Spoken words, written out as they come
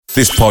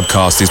This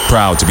podcast is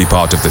proud to be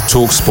part of the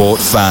TalkSport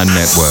Fan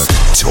Network.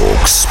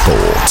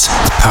 TalkSport.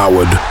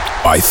 Powered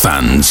by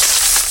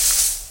fans.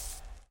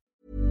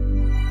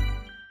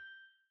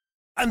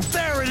 And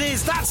there it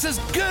is, that's as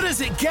good as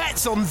it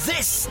gets on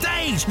this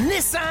stage.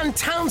 Nissan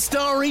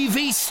Townstar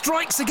EV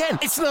strikes again.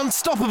 It's an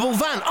unstoppable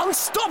van,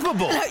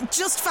 unstoppable.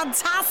 Just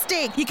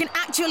fantastic. You can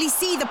actually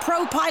see the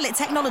ProPilot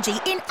technology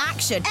in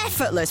action.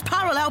 Effortless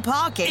parallel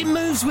parking. It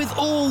moves with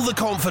all the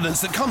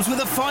confidence that comes with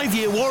a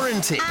 5-year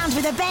warranty. And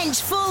with a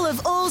bench full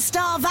of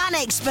all-star van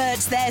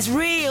experts, there's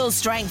real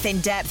strength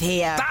in depth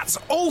here. That's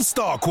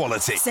all-star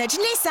quality. Search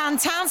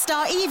Nissan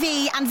Townstar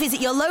EV and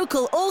visit your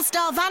local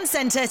all-star van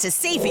centre to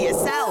see for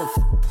yourself.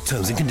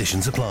 Terms and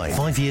conditions apply.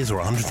 5 years or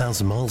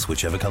 100,000 miles,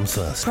 whichever comes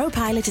first.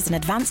 ProPilot is an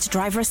advanced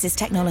driver assist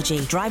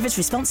technology. Driver's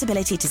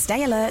responsibility to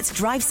stay alert,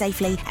 drive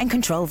safely, and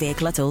control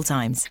vehicle at all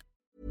times.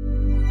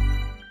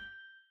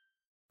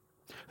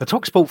 The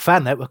TalkSport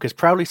Fan Network is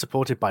proudly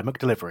supported by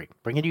McDelivery,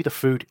 bringing you the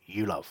food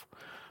you love.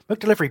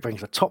 McDelivery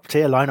brings a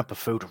top-tier lineup of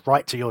food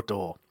right to your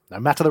door. No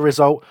matter the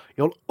result,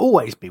 you'll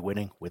always be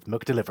winning with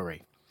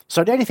McDelivery.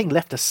 So the only thing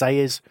left to say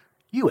is,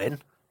 you in?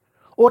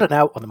 Order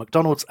now on the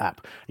McDonald's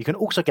app. You can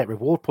also get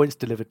reward points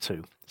delivered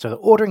too, so that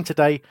ordering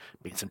today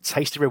means some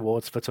tasty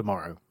rewards for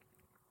tomorrow.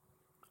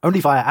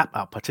 Only via app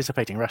at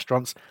participating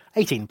restaurants,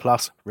 18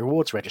 plus,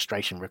 rewards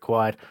registration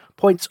required,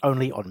 points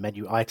only on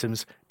menu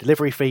items,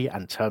 delivery fee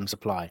and terms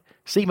apply.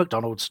 See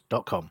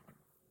mcdonalds.com.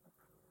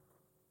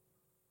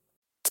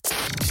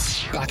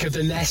 Back of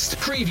the Nest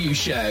preview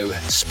show,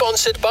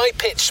 sponsored by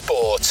Pitch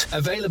Sport.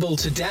 Available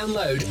to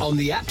download on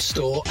the App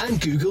Store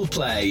and Google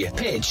Play.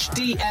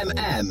 pitchdmm.com.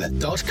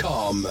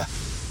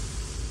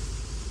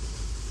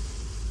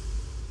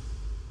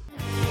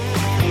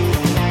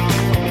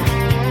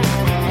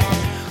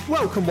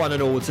 Welcome one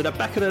and all to the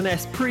Back of the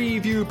Nest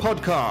preview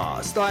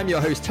podcast. I'm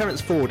your host Terence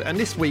Ford, and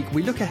this week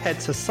we look ahead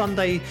to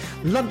Sunday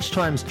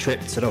lunchtime's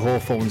trip to the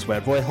Hawthorns,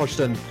 where Roy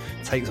Hodgson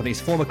takes on his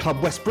former club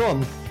West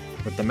Brom,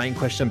 with the main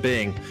question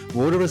being,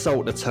 will the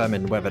result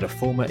determine whether the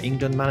former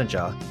England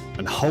manager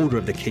and holder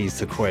of the keys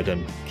to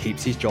Croydon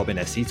keeps his job in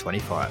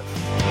SC25?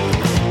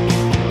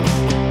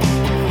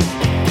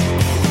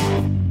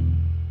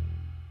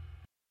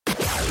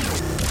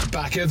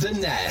 Back of the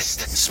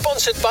Nest,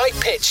 sponsored by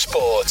Pitch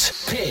Sport.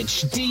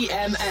 pitchdmm.com.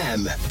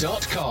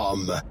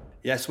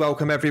 Yes,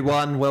 welcome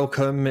everyone.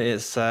 Welcome.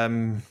 It's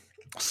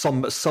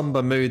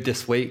somber mood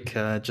this week.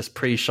 Just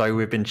pre-show,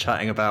 we've been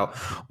chatting about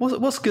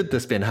what's good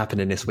that's been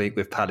happening this week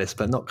with Palace,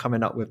 but not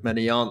coming up with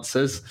many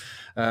answers.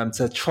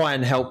 To try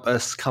and help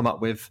us come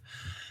up with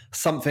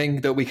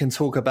something that we can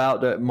talk about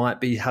that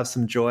might have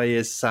some joy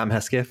is Sam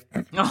Hesketh.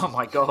 Oh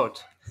my God.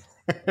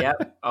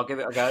 Yep, I'll give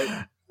it a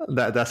go.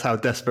 That's how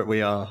desperate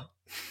we are.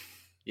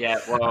 Yeah,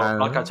 well,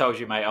 like I told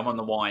you, mate, I'm on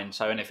the wine,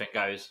 so anything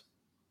goes.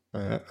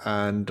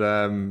 And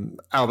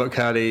Albert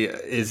Curley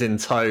is in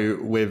tow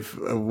with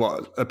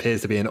what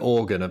appears to be an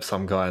organ of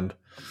some kind.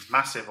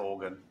 Massive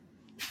organ.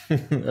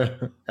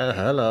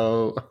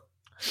 Hello.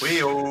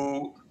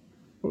 Wheel.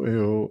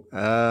 Do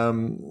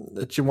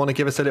you want to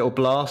give us a little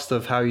blast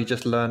of how you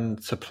just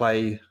learned to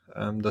play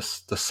the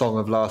song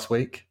of last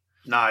week?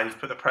 No, you've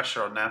put the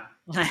pressure on now.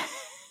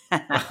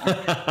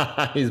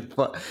 He's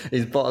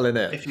bottling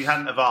it. If you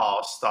hadn't have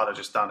asked, I'd have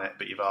just done it,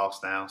 but you've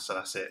asked now, so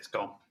that's it. It's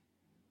gone.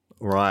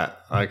 Right.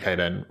 Okay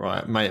then.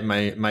 Right.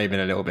 Maybe in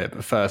a little bit,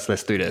 but first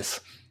let's do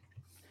this.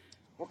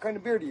 What kind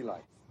of beer do you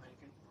like?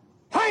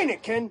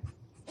 Heineken?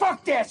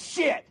 Fuck that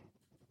shit!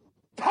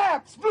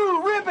 Pabst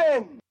Blue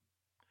Ribbon!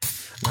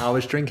 Now, I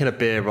was drinking a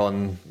beer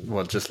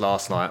just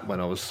last night when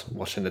I was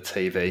watching the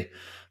TV.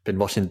 Been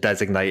watching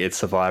Designated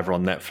Survivor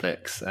on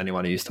Netflix.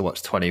 Anyone who used to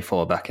watch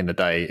 24 back in the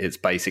day, it's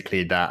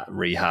basically that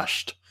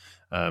rehashed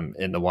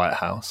in the White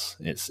House.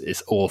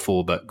 It's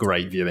awful, but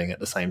great viewing at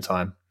the same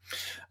time.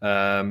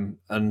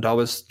 And I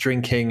was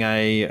drinking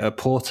a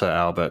porter,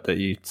 Albert, that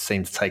you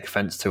seem to take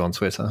offence to on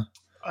Twitter.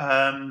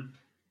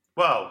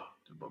 Well,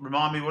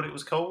 remind me what it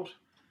was called.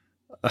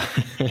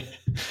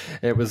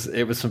 It was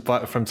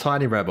from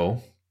Tiny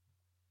Rebel,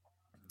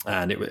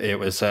 and it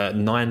was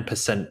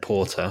 9%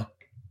 porter,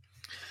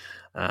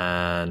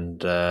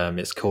 and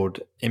it's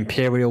called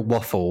Imperial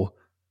Waffle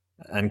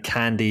and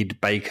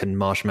Candied Bacon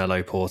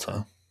Marshmallow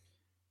Porter.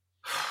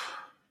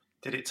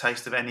 Did it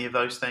taste of any of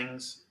those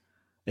things?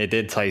 It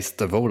did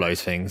taste of all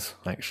those things,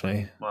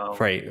 actually. Well,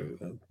 great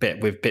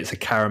bit with bits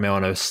of caramel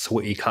and a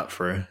sweety cut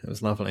through. It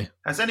was lovely.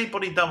 Has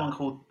anybody done one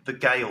called the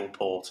Gale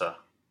Porter?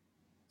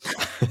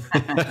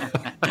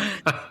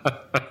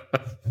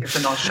 It's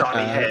a nice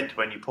shiny head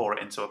when you pour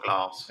it into a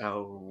glass.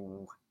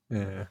 Oh,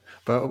 yeah.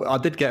 But I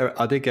did get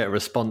a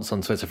response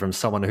on Twitter from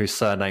someone whose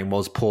surname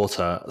was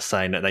Porter,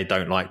 saying that they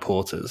don't like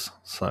porters.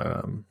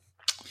 So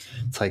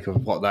take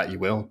of what that you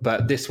will.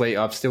 But this week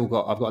I've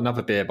got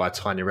another beer by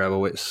Tiny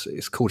Rebel.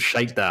 It's called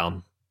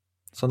Shakedown.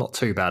 So not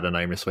too bad a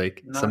name this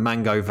week. No. It's a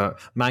mango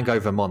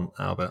Vermont,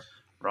 Albert.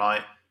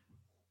 Right.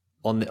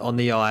 On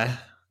the eye,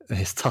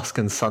 it's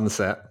Tuscan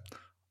sunset.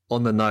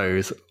 On the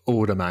nose,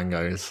 all the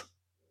mangoes.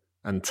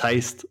 And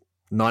taste,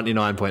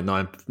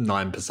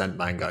 99.99%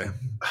 mango.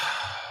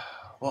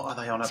 What are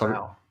they on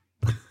about?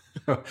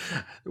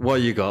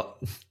 What you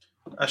got?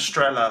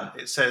 Estrella.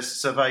 It says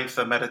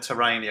Cerveza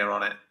Mediterranea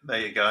on it. There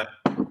you go.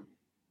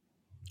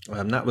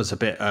 That was a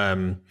bit.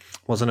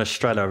 Wasn't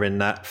Estrella in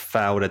that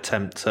failed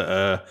attempt at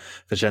a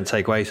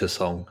Vicente Guaita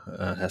song,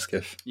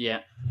 Hesketh? Yeah,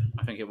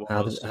 I think it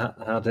was.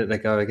 How did they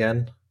go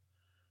again?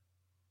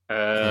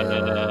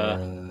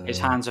 His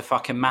hands are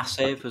fucking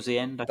massive was the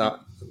end.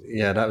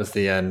 That was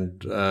the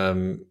end.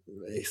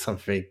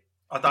 Something.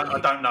 I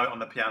don't know it on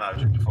the piano.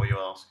 Just before you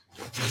ask,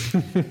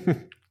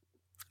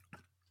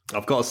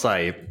 I've got to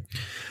say,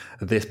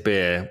 this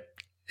beer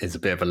is a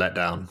bit of a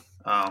letdown.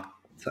 Oh,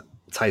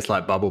 tastes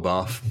like bubble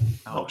bath.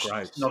 Oh,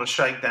 great! Not a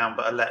shakedown,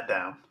 but a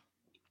letdown.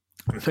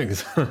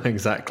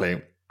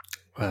 Exactly.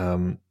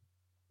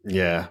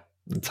 Yeah,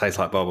 it tastes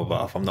like bubble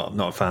bath. I'm not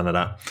a fan of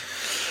that.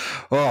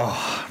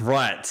 Oh,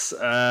 right.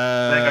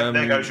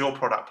 There goes your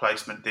product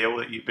placement deal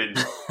that you've been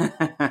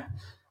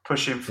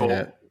pushing for.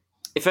 Yeah.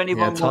 If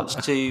anyone wants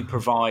to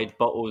provide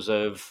bottles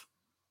of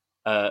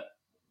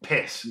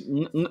piss,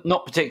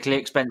 not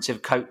particularly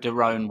expensive Côte de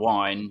Rhône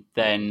wine,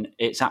 then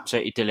it's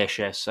absolutely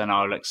delicious, and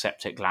I'll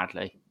accept it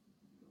gladly.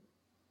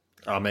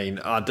 I mean,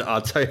 I'll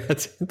tell you,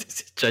 this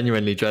is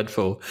genuinely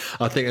dreadful.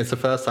 I think it's the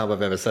first time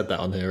I've ever said that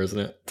on here, isn't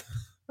it?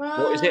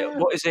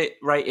 What is it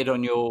rated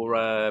on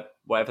your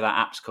whatever that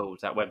app's called,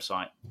 that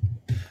website?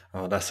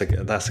 Oh, that's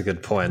a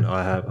good point.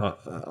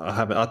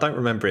 I don't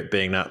remember it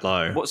being that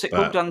low. What's it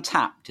called?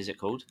 Untapped, is it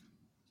called?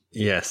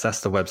 Yes,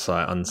 that's the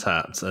website,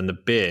 Untapped, and the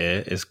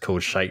beer is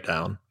called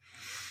Shakedown.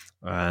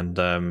 And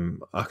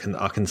I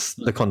can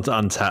look on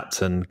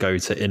Untapped and go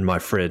to In My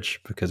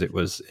Fridge because it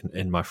was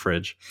in my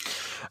fridge,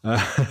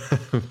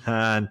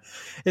 and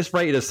it's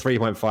rated as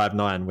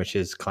 3.59, which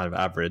is kind of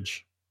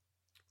average.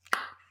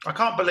 I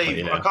can't believe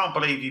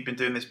you've been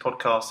doing this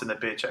podcast in the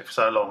Beer Check for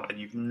so long and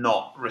you've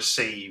not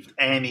received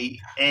any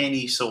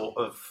sort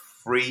of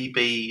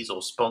freebies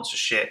or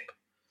sponsorship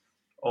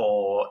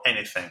or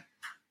anything.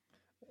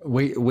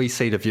 We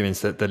see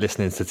the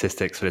listening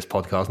statistics for this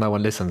podcast. No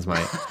one listens,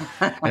 mate.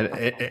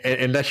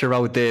 Unless your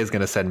old dear is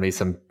going to send me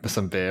some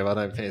beer, I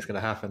don't think it's going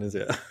to happen, is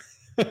it?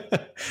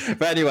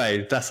 But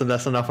anyway, that's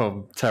enough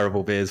of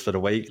terrible beers for the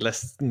week.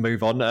 Let's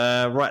move on.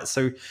 Right,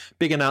 so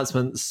big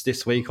announcements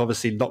this week.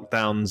 Obviously,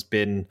 lockdown's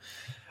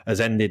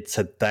has ended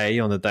today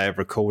on the day of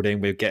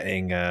recording. We're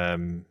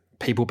getting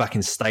people back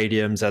in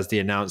stadiums as the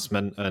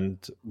announcement, and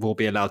we'll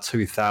be allowed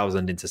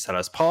 2,000 into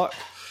Selhurst Park.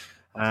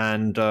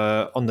 And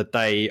on the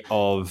day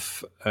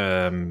of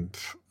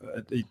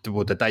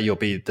the day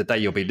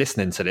you'll be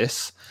listening to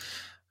this,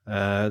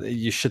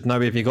 you should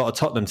know if you got a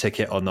Tottenham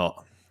ticket or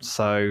not.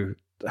 So,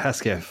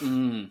 Hesketh,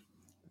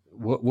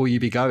 will you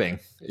be going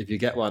if you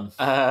get one?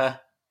 Yeah,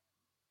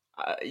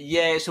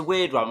 it's a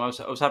weird one. I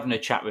was having a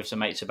chat with some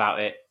mates about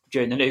it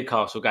during the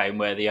Newcastle game,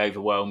 where the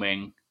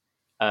overwhelming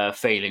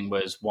feeling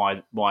was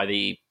why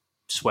the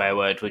swear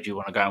word would you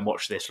want to go and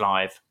watch this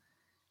live?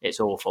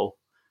 It's awful.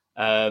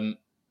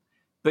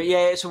 But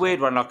yeah, it's a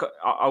weird one. Like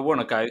I want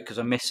to go because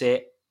I miss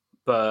it,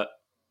 but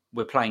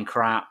we're playing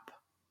crap,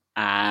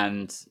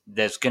 and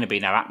there's going to be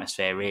no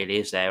atmosphere, really,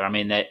 is there? I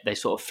mean, they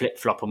sort of flip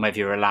flop on whether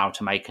you're allowed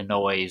to make a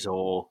noise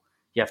or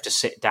you have to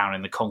sit down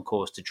in the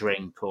concourse to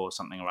drink or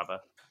something or other.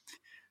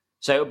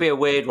 So it'll be a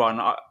weird one.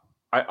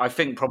 I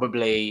think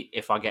probably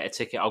if I get a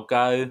ticket, I'll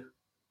go,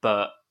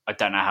 but I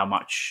don't know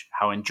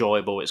how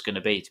enjoyable it's going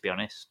to be, to be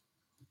honest.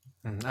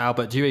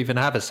 Albert, do you even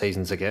have a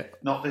season ticket?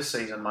 Not this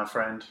season, my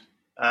friend.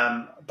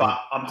 But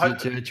I'm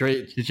hoping.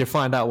 Did you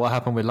find out what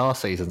happened with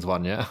last season's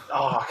one? Yeah.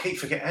 Oh, I keep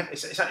forgetting.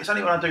 It's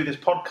only when I do this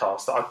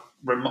podcast that I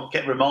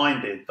get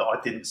reminded that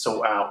I didn't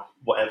sort out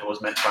whatever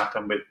was meant to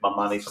happen with my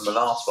money from the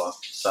last one.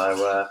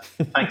 So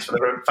thanks for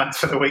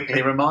the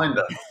weekly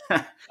reminder.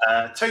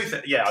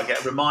 I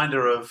get a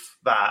reminder of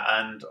that,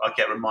 and I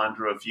get a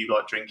reminder of you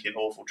like drinking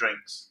awful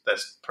drinks.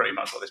 That's pretty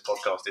much what this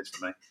podcast is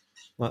for me.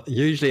 Well,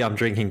 usually I'm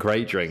drinking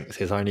great drinks.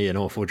 It's only an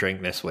awful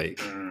drink this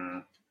week.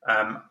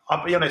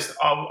 I'll be honest.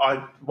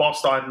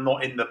 Whilst I'm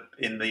not in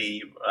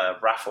the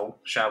raffle,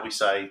 shall we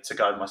say, to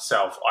go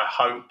myself, I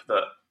hope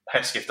that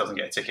Hesketh doesn't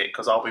get a ticket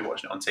because I'll be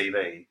watching it on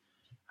TV,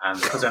 and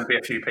because there'll be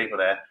a few people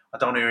there, I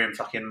don't hear him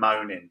fucking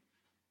moaning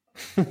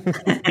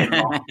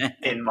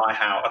in my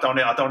house. I don't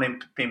want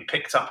him being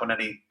picked up on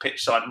any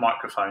pitch side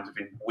microphones of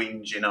him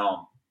whinging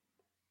on.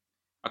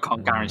 I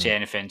can't guarantee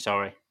anything.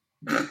 Sorry.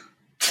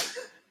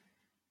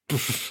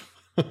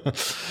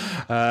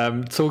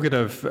 Talking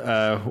of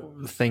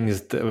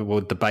things,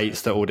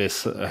 debates that all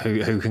this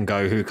who can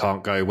go, who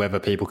can't go, whether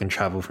people can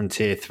travel from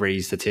tier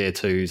 3s to tier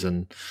 2s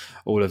and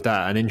all of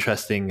that. An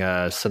interesting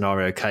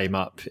scenario came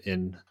up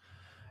in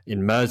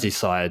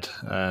Merseyside.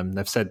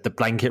 They've said the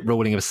blanket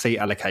ruling of seat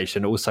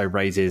allocation also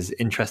raises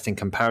interesting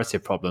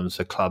comparative problems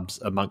for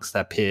clubs amongst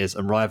their peers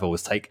and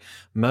rivals. Take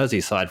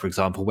Merseyside, for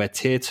example, where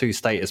tier 2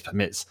 status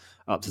permits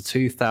up to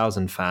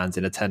 2,000 fans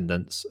in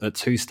attendance at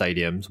 2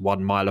 stadiums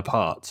 1 mile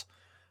apart.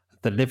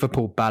 The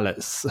Liverpool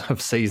ballots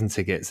of season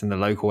tickets in the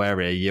local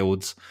area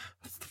yields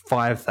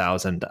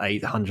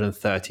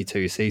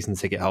 5,832 season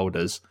ticket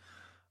holders,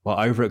 Well,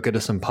 over at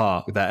Goodison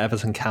Park, their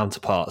Everton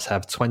counterparts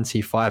have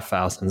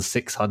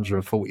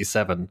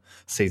 25,647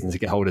 season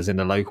ticket holders in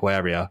the local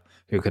area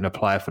who can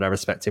apply for their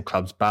respective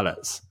clubs'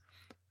 ballots.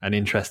 An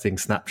interesting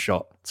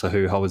snapshot to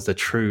who holds the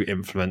true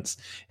influence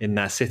in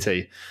their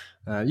city.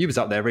 You was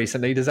up there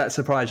recently. Does that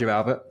surprise you,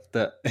 Albert,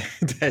 that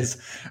there's,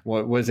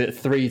 what was it,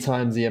 3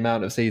 times the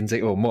amount of season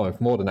ticket, or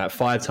more than that,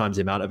 5 times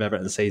the amount of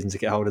Everton season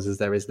ticket holders as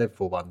there is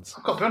Liverpool ones?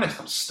 I've got to be honest,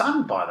 I'm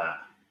stunned by that.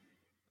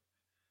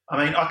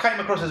 I mean, I came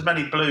across as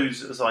many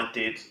Blues as I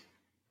did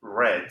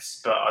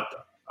Reds, but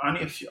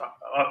only a few.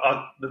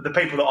 The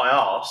people that I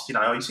asked,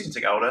 are you season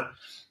ticket holder?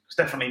 It's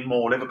definitely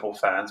more Liverpool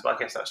fans, but I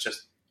guess that's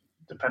just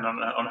depending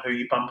on who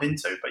you bump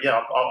into. But yeah,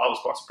 I was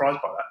quite surprised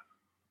by that.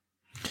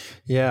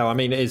 Yeah, I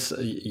mean, it's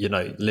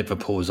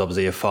Liverpool is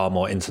obviously a far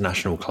more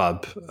international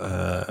club,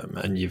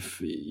 and you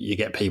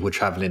get people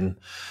travelling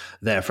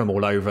there from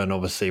all over, and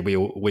obviously we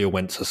all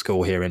went to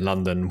school here in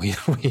London. We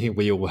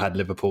all had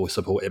Liverpool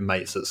supporting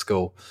mates at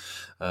school,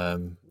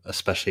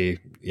 especially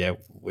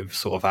with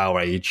sort of our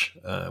age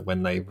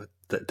when they were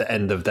the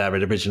end of their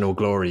original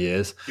glory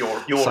years.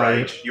 Your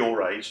age,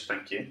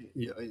 thank you.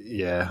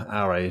 Yeah,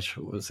 our age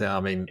was. I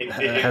mean,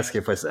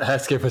 Hesketh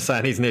was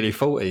saying he's nearly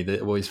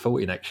 40. Well, he's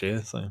 40 next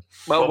year. So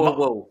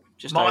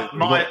Just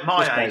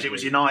my age, it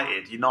was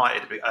United.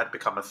 United had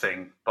become a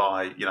thing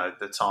by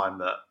the time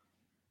that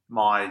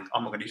I'm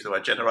not going to use the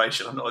word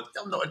generation. I'm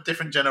not a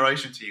different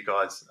generation to you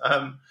guys.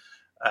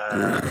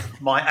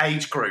 My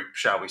age group,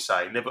 shall we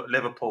say,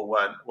 Liverpool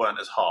weren't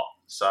as hot.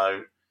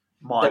 So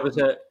my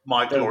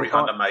glory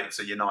hunter mates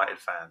are United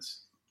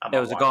fans.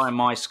 There was a guy in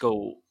my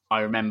school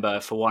I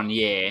remember for 1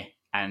 year,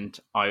 and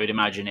I would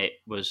imagine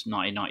it was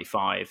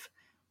 1995,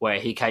 where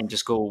he came to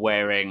school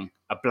wearing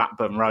a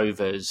Blackburn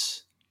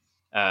Rovers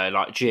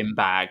gym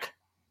bag,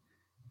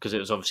 because it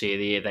was obviously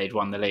the year they'd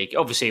won the league.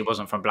 Obviously, it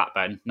wasn't from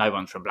Blackburn. No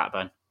one's from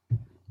Blackburn.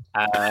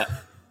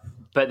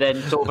 But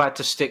then sort of had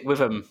to stick with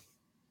him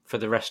for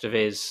the rest of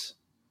the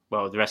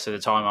rest of the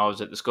time I was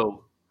at the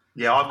school.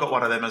 Yeah, I've got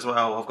one of them as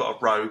well. I've got a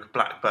rogue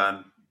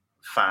Blackburn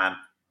fan.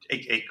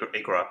 He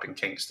grew up in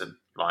Kingston,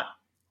 like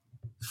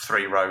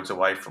 3 roads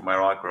away from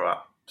where I grew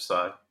up.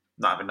 So,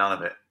 not having none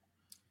of it.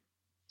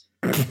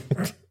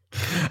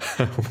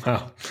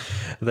 Well,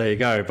 there you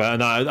go. But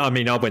no, I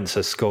mean, I went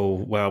to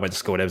school. There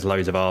was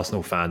loads of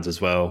Arsenal fans as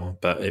well,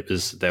 but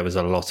there was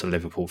a lot of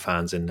Liverpool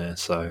fans in there.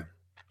 So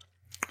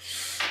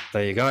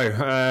there you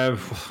go.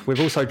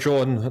 We've also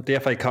drawn the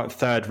FA Cup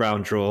 3rd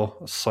round draw.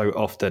 So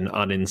often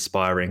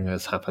uninspiring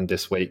has happened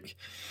this week.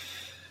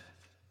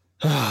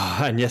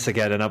 And yes,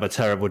 again, another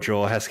terrible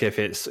draw. Hesketh,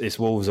 it's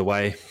Wolves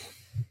away.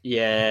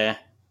 Yeah.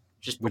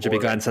 Would you be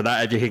going to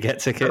that if you could get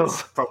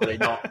tickets? Probably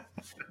not.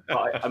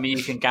 But, I mean,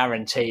 you can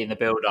guarantee in the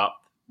build-up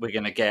we're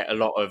going to get a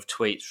lot of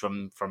tweets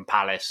from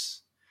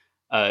Palace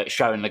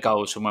showing the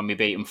goals from when we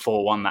beat them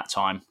 4-1 that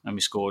time, and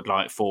we scored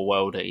 4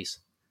 worldies.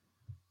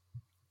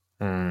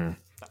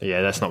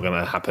 Yeah, that's not going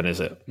to happen, is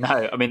it?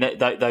 No, I mean,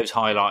 those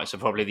highlights are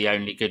probably the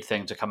only good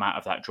thing to come out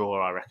of that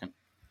draw, I reckon.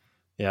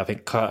 Yeah, I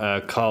think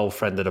Carl,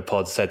 friend of the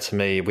pod, said to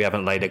me, we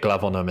haven't laid a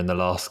glove on them in the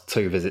last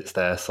 2 visits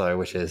there,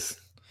 which is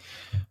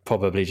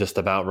probably just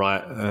about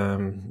right.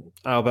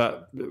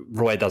 Albert,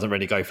 Roy doesn't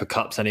really go for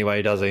cups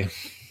anyway, does he?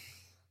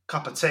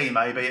 Cup of tea,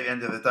 maybe, at the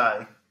end of the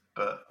day.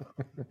 But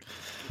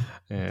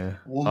yeah,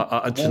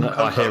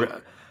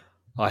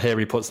 I hear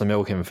he puts the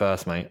milk in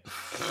first, mate.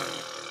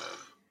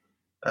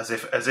 As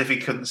if he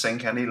couldn't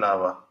sink any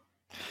lower.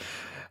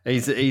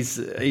 He's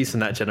from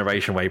that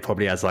generation where he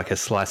probably has a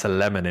slice of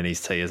lemon in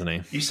his tea, isn't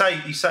he? You say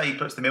he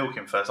puts the milk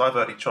in first. I've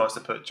heard he tries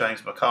to put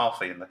James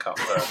McCarthy in the cup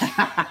first.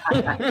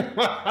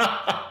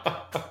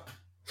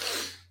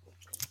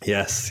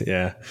 Yes,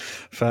 yeah.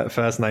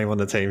 First name on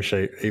the team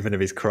sheet, even if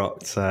he's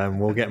cropped.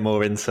 We'll get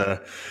more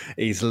into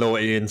his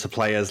loyalty into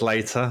players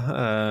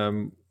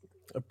later.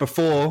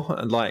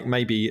 Before,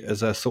 maybe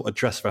as a sort of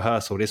dress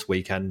rehearsal this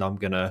weekend, I'm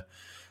going to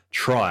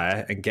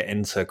try and get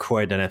into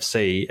Croydon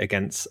FC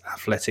against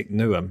Athletic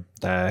Newham.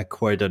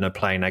 Croydon are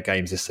playing their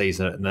games this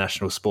season at the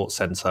National Sports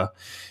Centre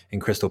in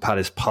Crystal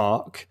Palace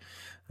Park.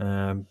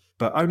 But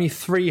only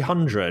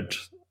 300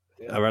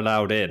 are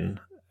allowed in.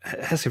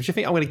 Hesketh, do you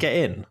think I'm going to get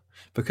in?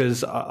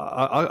 Because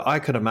I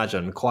could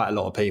imagine quite a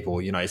lot of people,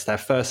 it's their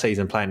first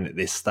season playing at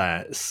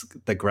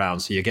the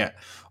ground. So you get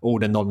all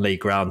the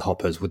non-league ground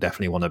hoppers will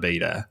definitely want to be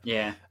there.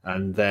 Yeah.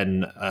 And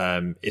then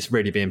it's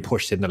really being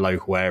pushed in the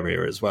local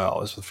area as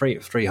well. So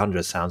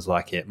 300 sounds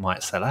like it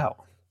might sell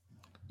out.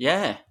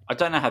 Yeah. I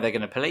don't know how they're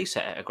going to police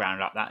it at a ground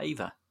like that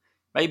either.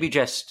 Maybe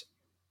just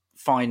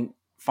find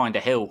a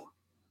hill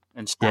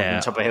and stand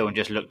on top of a hill and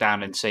just look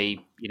down and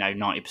see,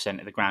 90%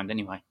 of the ground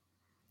anyway.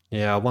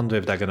 Yeah, I wonder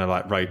if they're going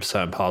to rope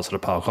certain parts of the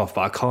park off,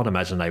 but I can't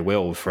imagine they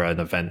will for an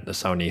event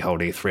that's only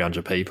holding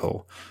 300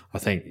 people. I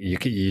think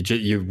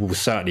you will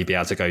certainly be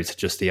able to go to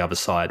just the other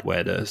side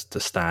where the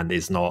stand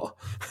is not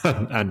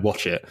and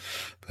watch it.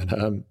 But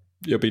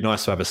it'll be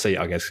nice to have a seat,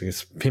 I guess.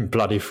 It's been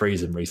bloody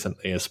freezing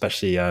recently,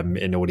 especially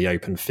in all the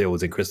open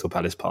fields in Crystal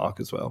Palace Park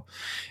as well.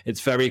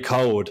 It's very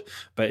cold,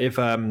 but if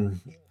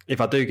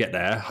I do get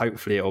there,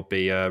 hopefully it'll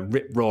be a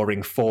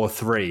rip-roaring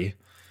 4-3.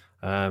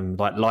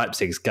 like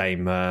Leipzig's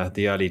game,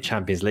 the early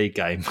Champions League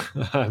game.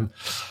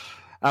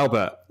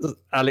 Albert,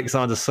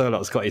 Alexander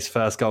Sørloth's got his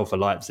first goal for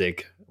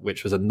Leipzig,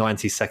 which was a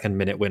 92nd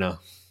minute winner.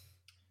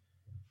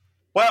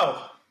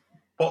 Well,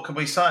 what can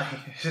we say?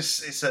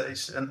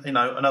 It's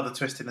another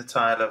twist in the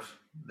tale of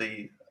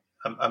the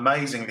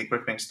amazingly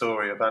gripping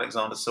story of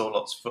Alexander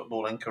Sørloth's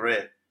footballing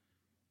career.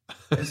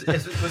 Was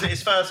it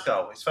his first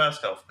goal? His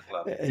first goal for the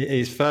club?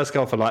 His first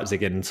goal for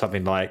Leipzig in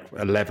something like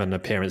 11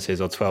 appearances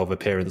or 12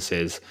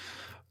 appearances.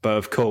 But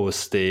of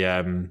course, the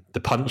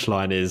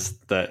punchline is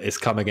that it's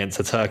come against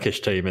a Turkish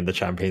team in the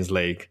Champions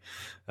League.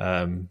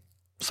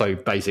 So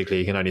basically,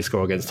 he can only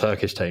score against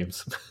Turkish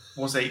teams.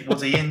 Was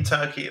he in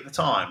Turkey at the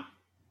time?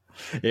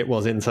 It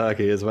was in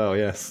Turkey as well.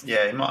 Yes.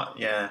 Yeah, he might.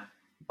 Yeah,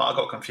 I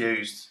got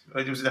confused.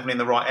 It was definitely in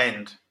the right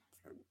end.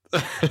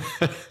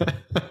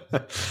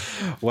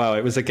 Well,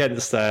 it was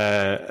against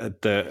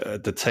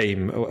the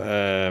team.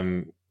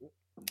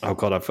 Oh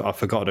God, I've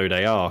forgotten who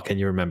they are. Can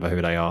you remember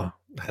who they are,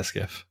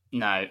 Hesketh?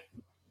 No.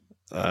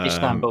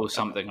 Istanbul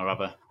something or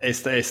other.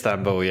 It's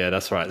Istanbul, yeah,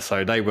 that's right.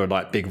 So they were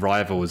like big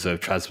rivals of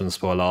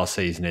Trabzonspor last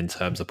season in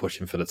terms of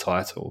pushing for the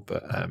title.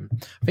 But I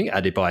think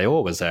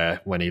Adebayor was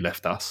there when he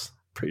left us.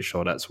 Pretty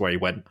sure that's where he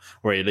went,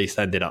 or he at least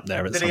ended up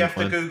there at some point. Did he have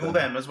to Google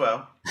them as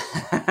well?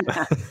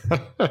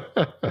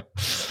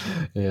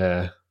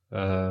 Yeah.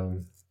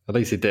 At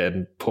least he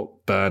didn't put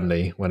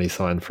Burnley when he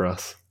signed for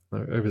us.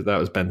 That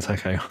was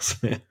Benteke,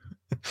 wasn't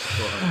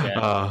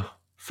it?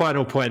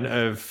 Final point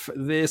of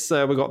this,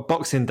 we've got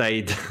Boxing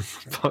Day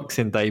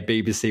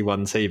BBC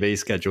One TV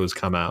schedules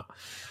come out,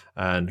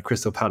 and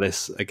Crystal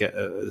Palace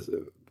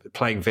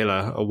playing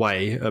Villa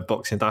away at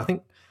Boxing Day.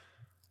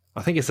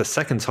 I think it's the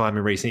second time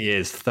in recent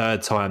years,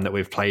 third time that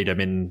we've played them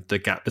in the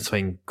gap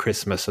between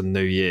Christmas and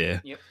New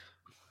Year. Yep.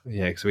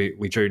 Yeah, because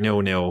we drew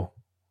 0-0.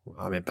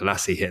 I mean,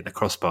 Balassi hit the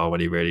crossbar when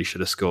he really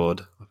should have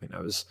scored. I think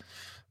that was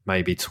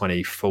maybe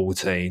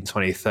 2014.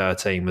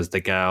 2013 was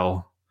the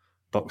Gal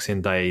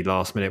Boxing Day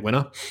last minute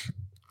winner.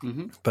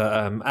 Mm-hmm.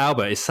 But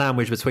Albert is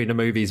sandwiched between the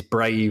movies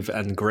Brave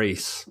and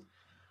Grease.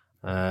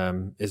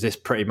 Is this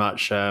pretty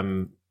much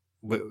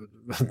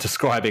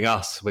describing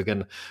us? We're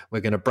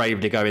gonna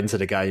bravely go into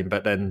the game,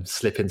 but then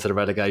slip into the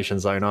relegation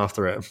zone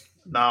after it.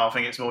 No, I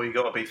think it's more you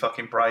got to be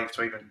fucking brave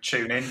to even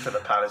tune in for the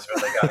Palace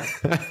Villa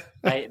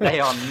game. They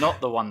are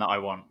not the one that I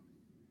want.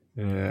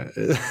 Yeah,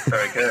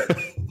 very good.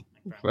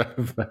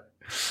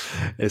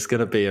 It's going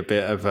to be a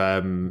bit of,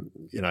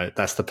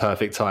 that's the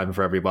perfect time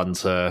for everyone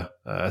to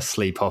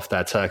sleep off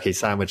their turkey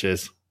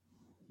sandwiches.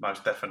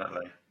 Most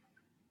definitely.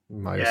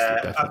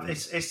 Definitely.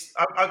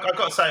 I've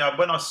got to say,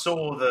 when I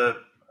saw the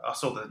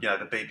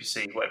the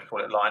BBC, whatever you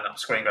call it, lineup,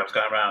 screen grabs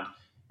going around,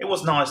 it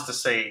was nice to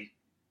see,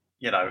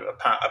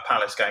 a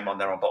Palace game on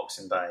there on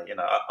Boxing Day.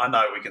 I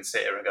know we can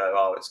sit here and go,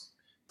 oh, it's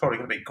probably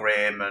going to be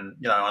grim, and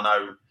I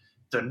know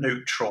the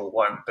neutral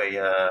won't be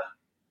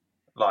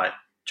like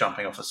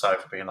jumping off the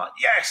sofa being like,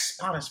 yes,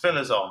 Palace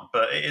Villa's on.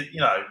 But, we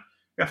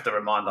have to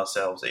remind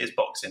ourselves it is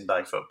Boxing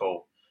Day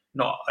football.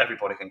 Not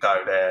everybody can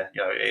go there.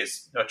 It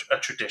is a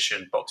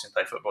tradition, Boxing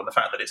Day football. And the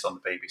fact that it's on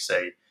the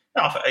BBC,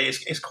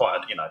 it's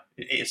quite,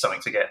 it is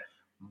something to get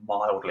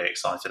mildly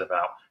excited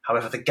about.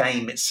 However, the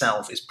game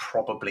itself is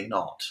probably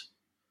not.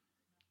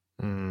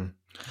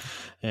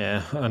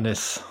 Yeah, and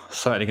there's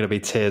certainly going to be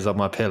tears on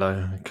my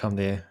pillow come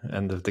the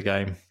end of the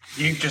game.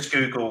 You just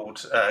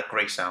Googled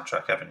Grease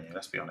soundtrack, haven't you?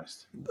 Let's be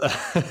honest.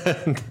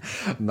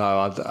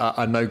 No,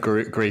 I know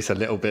Grease a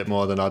little bit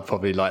more than I'd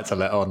probably like to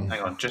let on.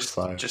 Hang on, just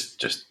do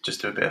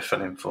a bit of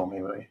filling for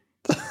me, will you?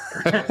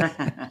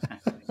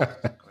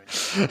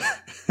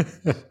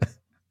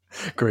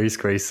 Grease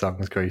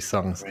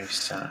songs.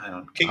 Hang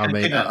on.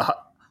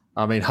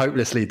 I mean,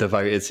 hopelessly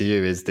devoted to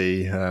you is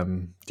the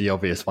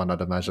obvious one,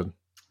 I'd imagine,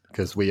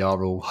 because we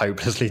are all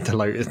hopelessly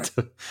devoted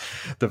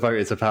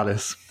to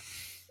Palace.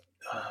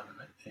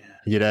 Yeah.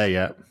 You there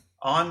yet?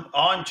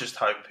 I'm just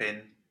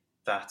hoping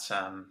that.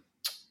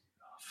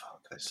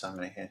 There's so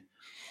many here.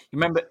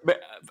 Remember,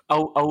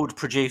 old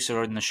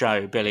producer in the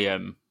show,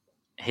 Billiam.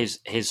 His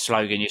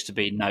slogan used to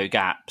be "No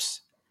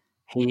gaps."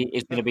 He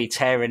is going to be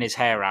tearing his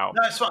hair out.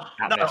 No, it's fine.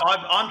 No,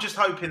 I'm just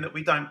hoping that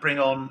we don't bring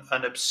on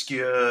an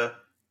obscure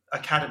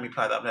academy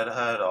player that I've never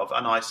heard of,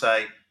 and I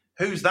say,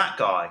 "Who's that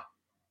guy?"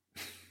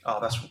 Oh,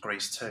 that's from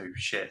Grease too.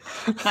 Shit.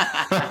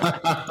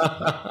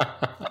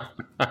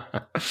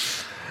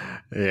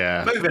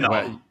 Yeah. Moving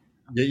on.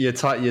 Your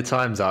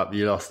time's up.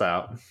 You lost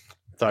out.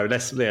 So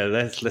let's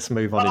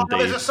move on. Indeed.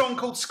 There's a song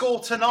called "Score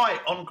Tonight"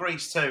 on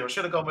Grease too. I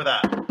should have gone with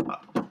that.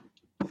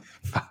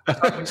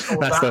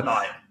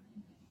 Night.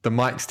 The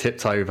mic's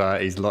tipped over.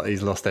 He's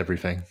lost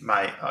everything,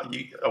 mate.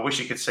 I wish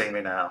you could see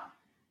me now.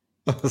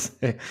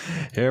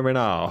 Hear me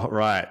now.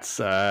 Right.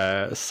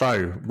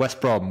 So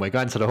West Brom, we're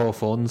going to the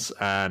Hawthorns,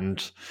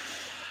 and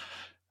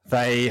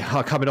they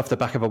are coming off the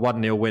back of a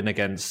 1-0 win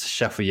against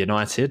Sheffield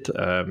United.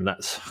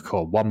 That's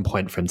 1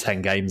 point from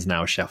 10 games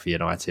now.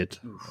 Sheffield United.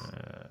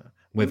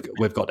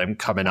 We've got them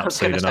coming up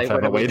soon enough,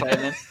 haven't we?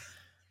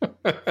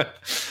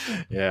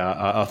 Yeah,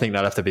 I think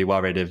they'll have to be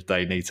worried if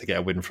they need to get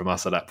a win from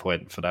us at that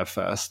point for their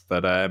first.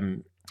 But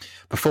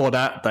Before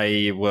that,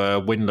 they were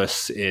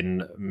winless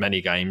in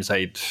many games.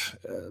 They'd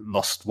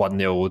lost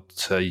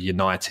 1-0 to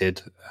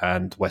United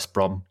and West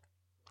Brom.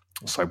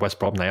 So West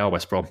Brom, they are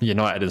West Brom.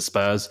 United and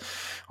Spurs,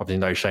 obviously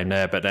no shame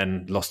there, but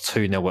then lost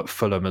 2-0 at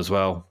Fulham as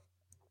well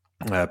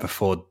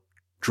before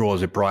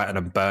draws with Brighton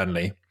and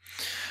Burnley.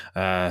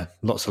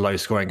 Lots of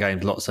low-scoring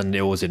games, lots of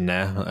nils in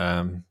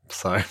there.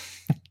 So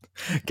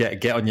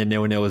get on your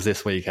nil-nils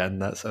this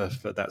weekend, that's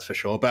for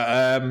sure.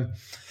 But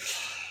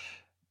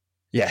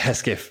yeah,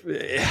 Hesketh,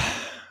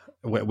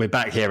 we're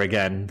back here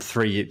again,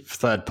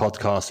 third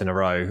podcast in a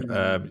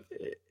row.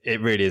 It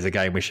really is a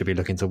game we should be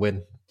looking to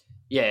win.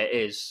 Yeah, it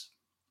is.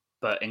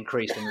 But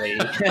increasingly,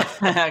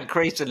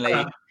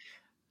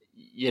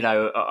 you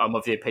know, I'm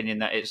of the opinion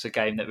that it's a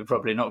game that we're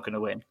probably not going to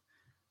win.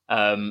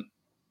 I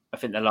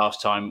think the last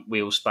time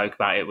we all spoke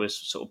about it was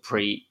sort of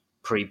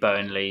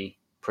pre-Burnley,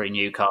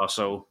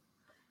 pre-Newcastle,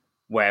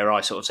 where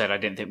I sort of said I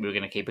didn't think we were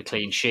going to keep a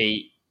clean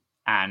sheet,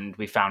 and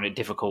we found it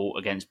difficult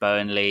against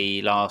Burnley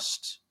at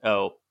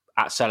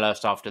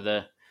Selhurst after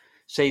the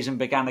season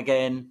began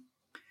again.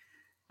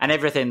 And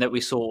everything that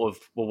we sort of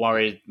were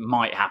worried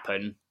might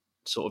happen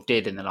sort of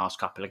did in the last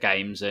couple of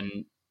games.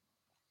 And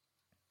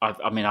I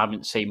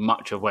haven't seen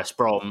much of West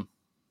Brom,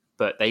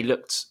 but they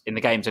looked, in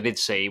the games I did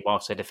see,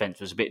 whilst their defence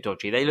was a bit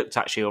dodgy, they looked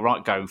actually all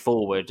right going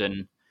forward.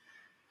 And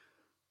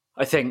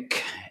I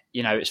think,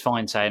 you know, it's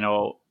fine saying,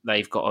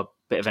 they've got a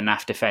bit of a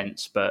naff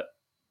defence, but,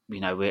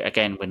 you know,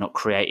 we're not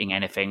creating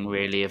anything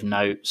really of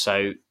note.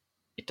 So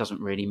it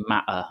doesn't really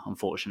matter,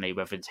 unfortunately,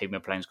 whether the team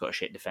we're playing's got a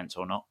shit defence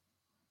or not.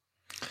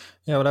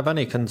 Yeah, well, they've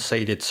only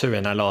conceded 2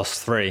 in their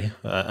last 3,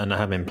 and they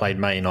haven't played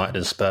Man United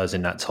and Spurs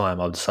in that time.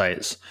 I would say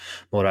it's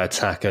more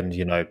attack, and,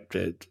 you know,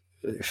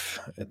 if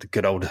the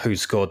good old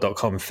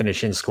whoscored.com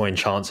finishing scoring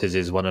chances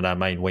is one of their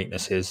main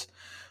weaknesses,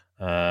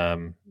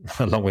 along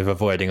with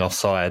avoiding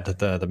offside,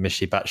 the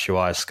Michy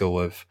Batshuayi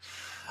school of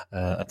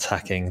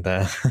attacking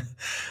there.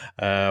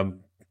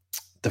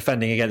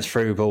 Defending against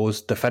through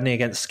balls, defending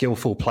against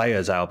skillful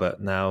players, Albert.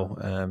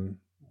 Now,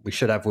 we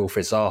should have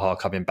Wilfried Zaha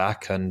coming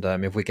back, and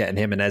if we're getting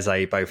him and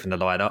Eze both in the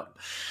lineup,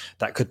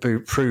 that could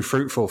prove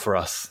fruitful for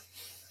us.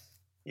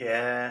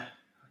 Yeah,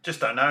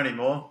 just don't know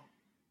anymore.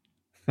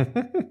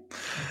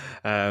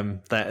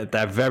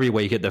 They're very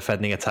weak at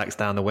defending attacks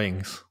down the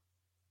wings.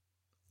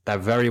 They're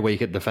very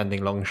weak at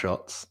defending long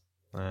shots.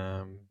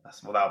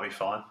 That'll be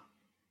fine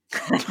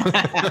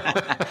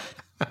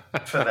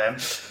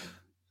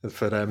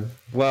for them.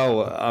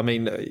 Well, I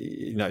mean,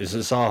 you know,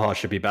 Zaha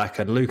should be back,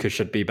 and Lucas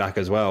should be back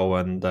as well.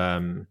 And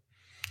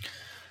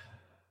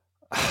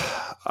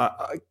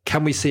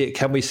can we see it?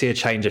 Can we see a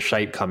change of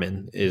shape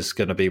coming? Is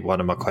going to be one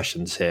of my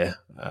questions here.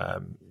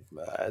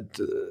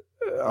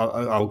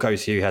 I'll go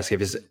to you,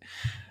 Hesketh.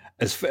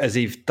 As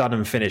he's done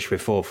and finished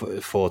with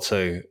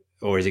 4-4-2,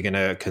 or is he going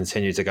to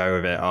continue to go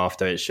with it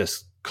after it's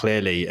just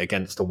clearly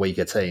against the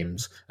weaker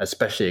teams,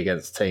 especially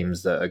against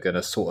teams that are going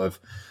to sort of,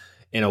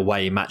 in a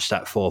way, match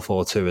that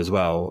 4-4-2 as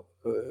well?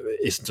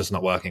 It's just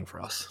not working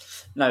for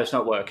us. No, it's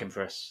not working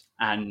for us.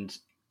 And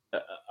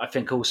I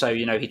think also,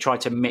 you know, he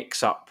tried to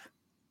mix up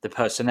the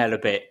personnel a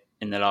bit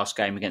in the last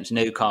game against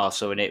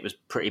Newcastle, and it was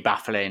pretty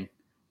baffling.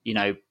 You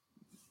know,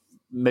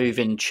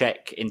 moving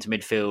Cech into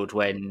midfield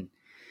when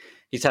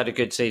he's had a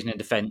good season in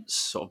defence,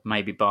 sort of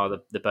maybe bar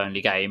the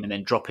Burnley game, and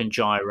then dropping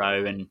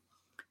Gyro and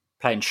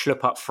playing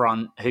Schlupp up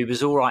front, who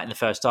was all right in the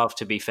first half,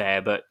 to be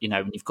fair, but, you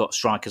know, when you've got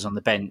strikers on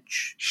the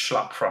bench...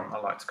 Schlupp front, I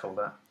like to call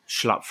that.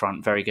 Schlupp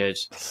front, very good.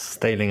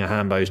 Stealing a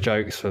Hambo's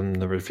jokes from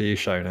the review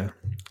show now.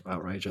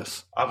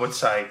 Outrageous. I would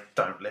say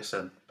don't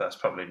listen. That's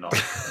probably not.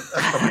 That's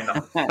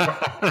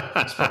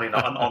probably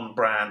not an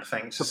on-brand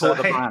thing to Support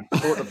say.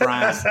 Support the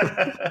brand.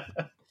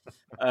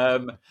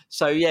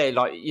 So yeah,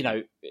 like, you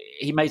know,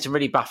 he made some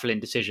really baffling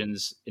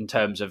decisions in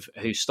terms of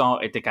who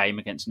started the game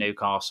against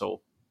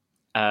Newcastle.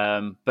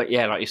 But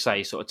yeah, like you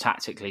say, sort of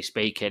tactically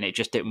speaking, it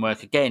just didn't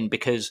work again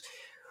because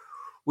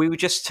we were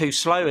just too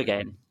slow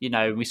again. You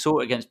know, we saw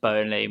it against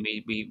Burnley, and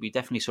we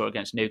definitely saw it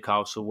against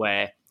Newcastle,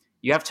 where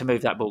you have to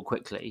move that ball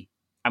quickly.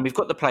 And we've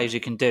got the players who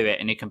can do it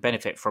and who can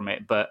benefit from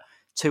it. But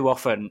too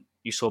often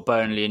you saw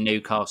Burnley and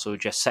Newcastle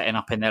just setting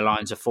up in their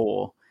lines of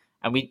 4.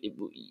 And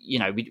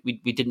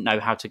we didn't know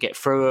how to get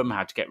through them,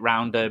 how to get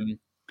round them.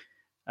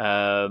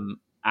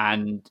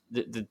 And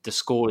the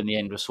score in the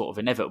end was sort of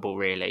inevitable,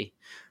 really.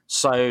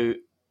 So,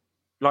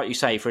 like you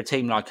say, for a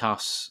team like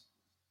us,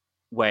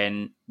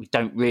 when we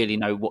don't really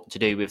know what to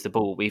do with the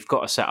ball, we've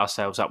got to set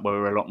ourselves up where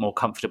we're a lot more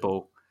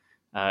comfortable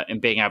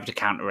in being able to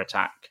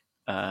counter-attack.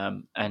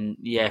 And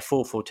yeah,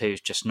 4-4-2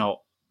 is just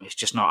not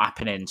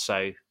happening.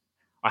 So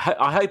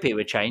I hope it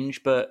would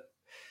change, but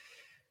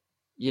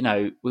you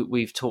know,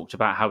 we've talked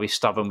about how he's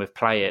stubborn with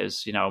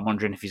players. You know, I'm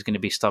wondering if he's going to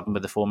be stubborn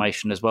with the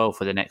formation as well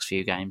for the next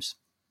few games.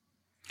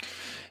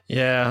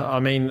 Yeah,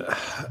 I mean,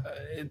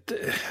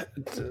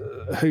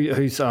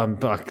 who's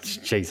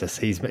Jesus,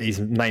 his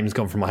name's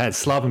gone from my head.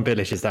 Slaven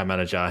Bilic is their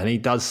manager, and he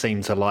does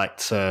seem to like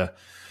to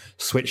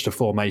switch the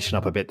formation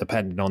up a bit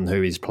depending on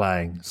who he's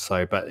playing.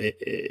 So, but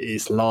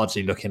it's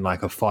largely looking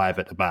like a 5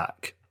 at the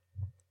back.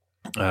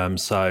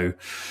 So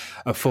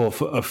a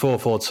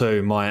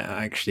 4-4-2 might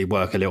actually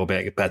work a little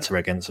bit better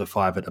against a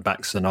 5 at the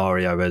back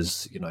scenario,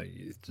 as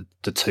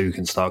the two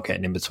can start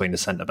getting in between the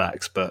centre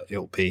backs. But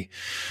it'll be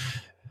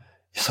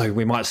so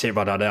we might see it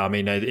right out there. I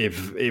mean,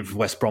 if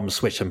West Brom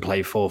switch and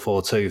play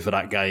 4-4-2 for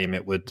that game,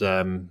 it would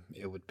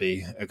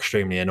be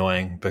extremely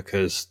annoying,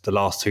 because the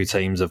last two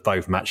teams have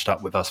both matched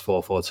up with us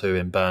 4-4-2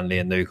 in Burnley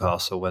and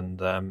Newcastle,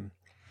 and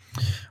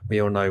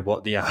we all know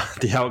what the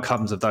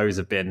outcomes of those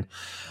have been.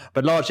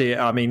 But largely,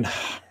 I mean,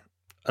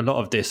 a lot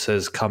of this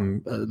has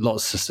come,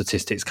 lots of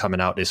statistics coming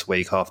out this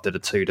week after the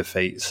two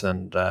defeats,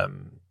 and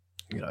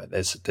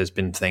there's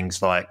been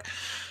things like,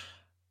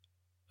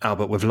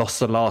 Albert, we've lost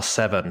the last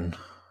 7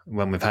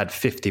 when we've had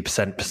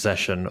 50%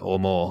 possession or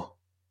more,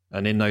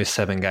 and in those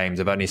 7 games,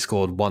 I've only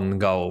scored 1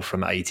 goal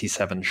from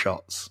 87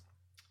 shots.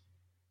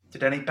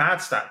 Did any bad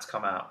stats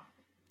come out?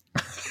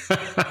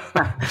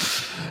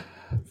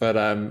 But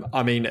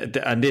I mean,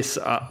 and this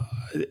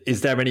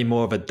is there any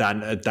more of a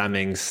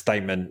damning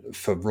statement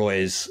for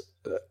Roy's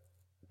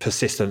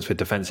persistence with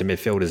defensive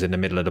midfielders in the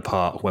middle of the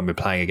park when we're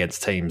playing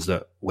against teams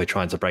that we're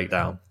trying to break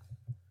down?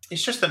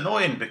 It's just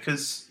annoying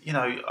because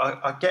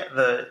I get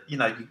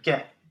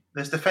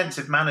there's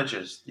defensive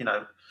managers.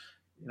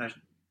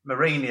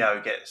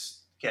 Mourinho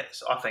gets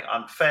I think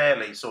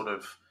unfairly sort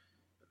of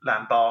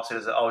lambasted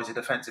as he's a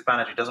defensive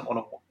manager. He doesn't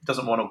want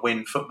to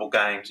win football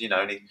games.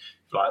 And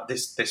like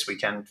this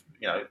weekend,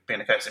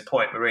 being a case in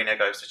point, Mourinho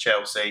goes to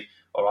Chelsea.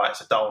 All right, it's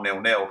a dull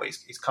 0-0, but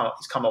he's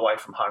come away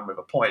from home with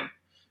a point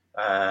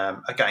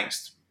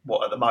against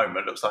what at the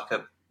moment looks like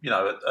a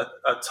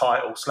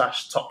title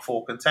 / top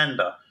 4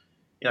 contender.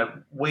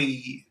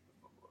 We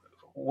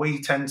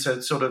tend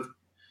to sort of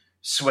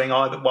swing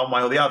either one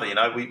way or the other.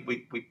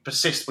 We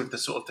persist with the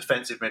sort of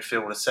defensive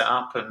midfielder set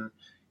up and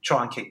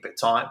try and keep it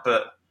tight,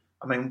 but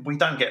I mean, we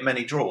don't get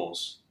many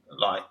draws.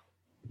 Like,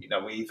 we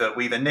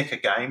either nick a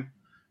game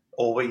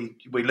or we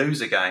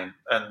lose a game,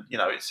 and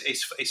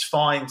it's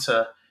fine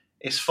to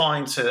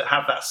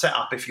have that set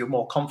up if you're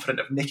more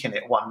confident of nicking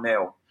it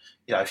 1-0.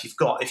 If you've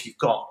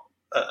got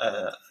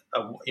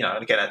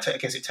and again, I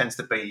guess it tends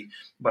to be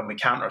when we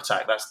counter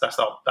attack. That's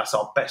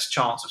our best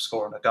chance of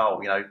scoring a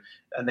goal.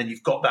 And then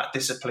you've got that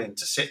discipline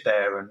to sit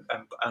there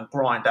and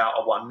grind out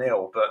a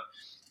 1-0. But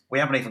we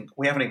haven't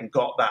even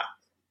got that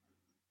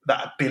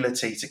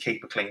ability to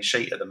keep a clean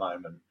sheet at the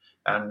moment.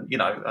 And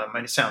I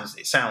mean, it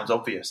sounds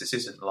obvious. This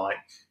isn't like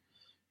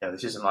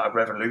a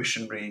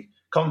revolutionary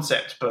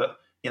concept, but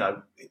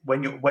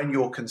when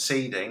you're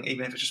conceding,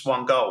 even if it's just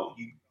 1 goal,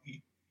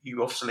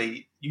 you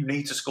obviously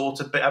need to score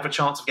to have a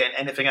chance of getting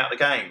anything out of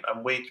the game,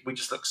 and we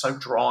just look so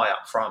dry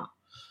up front.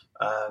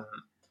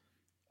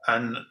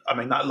 And I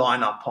mean, that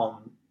lineup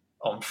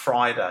on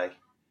Friday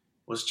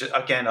was just,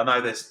 again, I know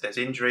there's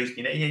injuries.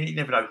 You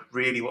never know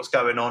really what's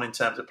going on in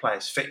terms of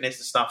players' fitness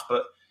and stuff,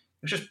 but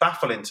it was just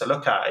baffling to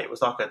look at. It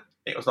was like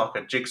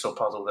a jigsaw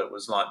puzzle that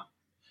was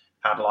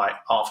had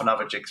half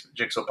another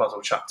jigsaw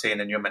puzzle chucked in,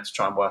 and you're meant to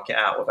try and work it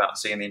out without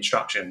seeing the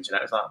instructions.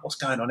 It's like, what's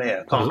going on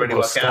here? Can't really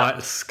work it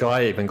out.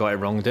 Sky even got it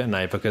wrong, didn't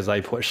they? Because they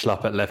put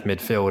Schlupp at left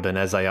midfield and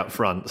Eze up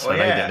front, so they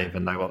didn't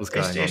even know what was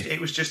going on. It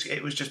was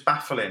just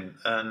baffling,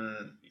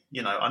 and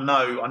I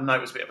know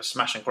it was a bit of a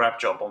smash and grab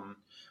job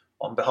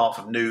on behalf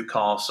of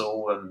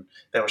Newcastle, and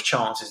there was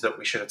chances that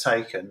we should have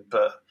taken,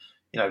 but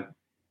there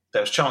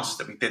was chances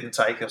that we didn't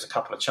take. There was a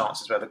couple of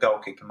chances where the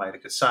goalkeeper made a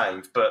good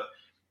save, but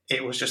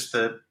it was just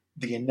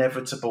the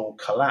inevitable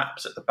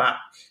collapse at the back.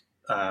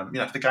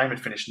 If the game had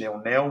finished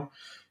 0-0,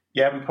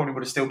 we probably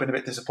would have still been a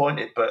bit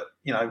disappointed. But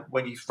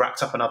when you've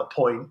racked up another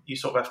point, you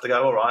sort of have to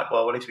go, all right,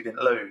 well, at least we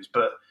didn't lose.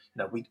 But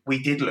we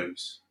did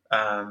lose,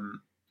 and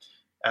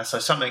so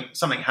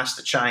something has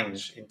to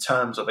change in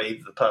terms of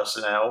either the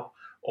personnel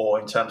or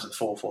in terms of the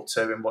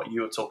 4-4-2 and what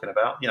you were talking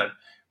about.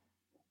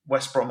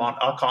 West Brom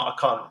I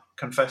can't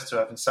confess to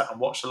having sat and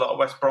watched a lot of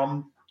West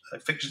Brom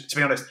fixtures. To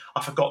be honest,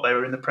 I forgot they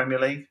were in the Premier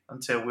League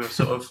until we were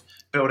sort of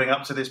building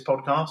up to this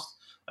podcast.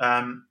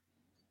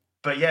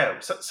 But yeah,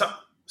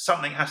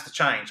 something has to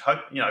change. Hope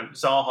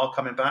Zaha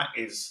coming back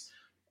is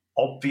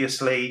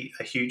obviously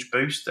a huge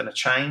boost and a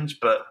change,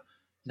 but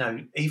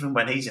even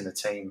when he's in the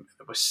team,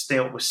 we're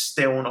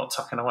still not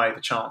tucking away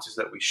the chances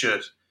that we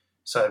should.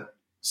 So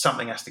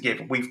something has to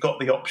give. We've got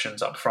the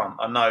options up front.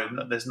 I know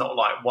there's not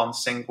like one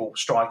single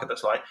striker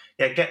that's like,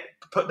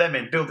 put them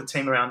in, build the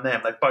team around them.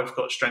 They've both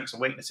got strengths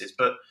and weaknesses.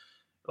 But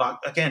like,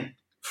 again,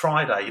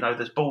 Friday,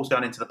 there's balls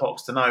going into the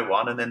box to no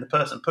one, and then the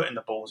person putting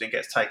the balls in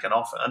gets taken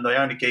off, and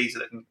the only geezer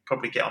that can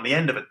probably get on the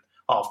end of a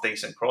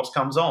half-decent cross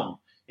comes on.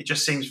 It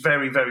just seems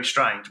very, very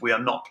strange. We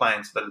are not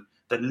playing to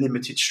the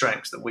limited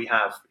strengths that we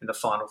have in the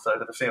final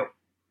third of the field.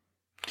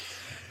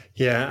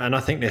 Yeah, and I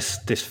think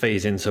this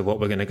feeds into what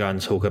we're going to go and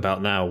talk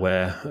about now,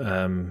 where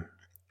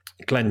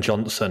Glenn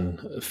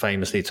Johnson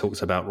famously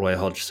talked about Roy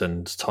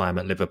Hodgson's time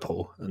at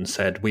Liverpool and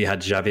said, we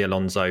had Xavi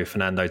Alonso,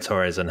 Fernando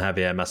Torres and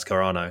Javier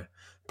Mascherano,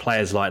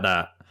 players like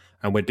that,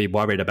 and we'd be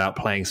worried about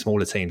playing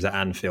smaller teams at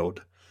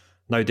Anfield.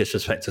 No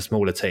disrespect to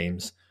smaller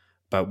teams,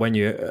 but when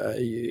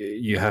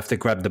you have to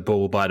grab the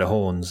ball by the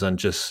horns and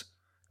just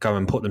go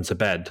and put them to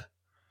bed,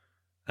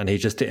 and he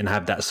just didn't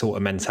have that sort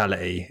of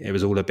mentality. It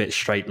was all a bit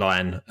straight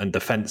line and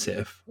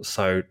defensive.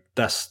 So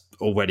that's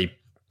already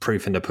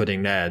proof in the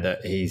pudding there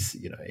that he's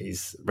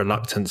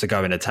reluctant to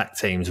go and attack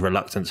teams,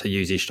 reluctant to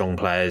use his strong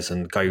players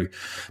and go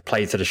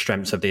play to the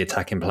strengths of the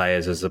attacking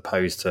players as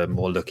opposed to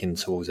more looking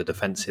towards the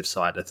defensive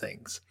side of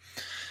things.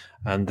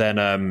 And then,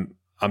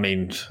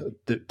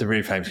 the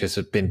really famous case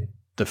has been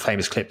the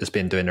famous clip that's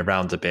been doing the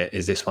rounds a bit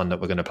is this one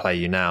that we're going to play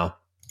you now,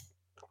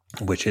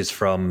 which is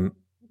from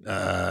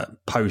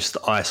post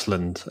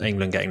Iceland,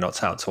 England getting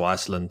knocked out to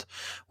Iceland,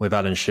 with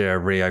Alan Shearer,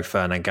 Rio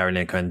Ferdinand, Gary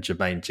Lineker and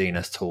Jermaine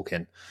Jenas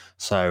talking.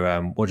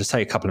 So we'll just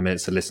take a couple of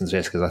minutes to listen to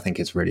this because I think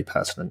it's really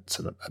pertinent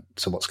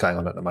to what's going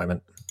on at the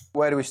moment.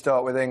 Where do we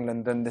start with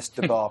England and this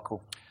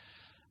debacle?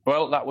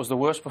 Well, that was the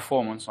worst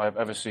performance I've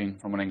ever seen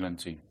from an England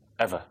team,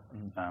 ever,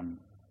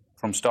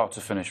 from start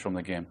to finish from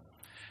the game.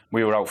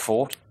 We were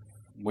out-fought,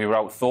 we were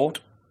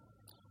out-thought,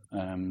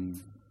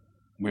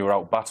 we were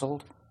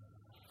out-battled,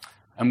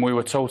 and we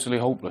were totally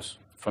hopeless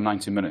for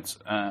 90 minutes.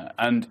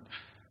 And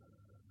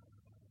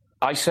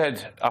I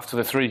said after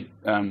the three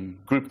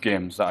group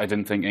games that I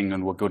didn't think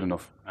England were good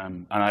enough.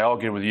 And I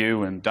argued with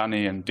you and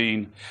Danny and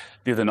Dean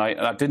the other night,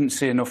 and I didn't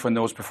see enough in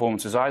those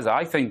performances either.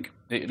 I think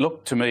it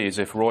looked to me as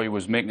if Roy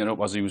was making it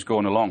up as he was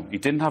going along. He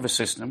didn't have a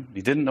system.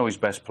 He didn't know his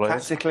best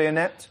players. Tactically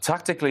inept?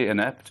 Tactically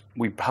inept.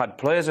 We had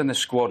players in the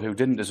squad who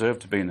didn't deserve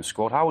to be in the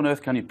squad. How on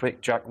earth can you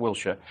pick Jack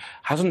Wilshere?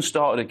 Hasn't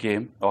started a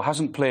game or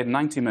hasn't played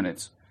 90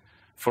 minutes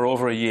for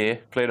over a year,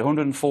 played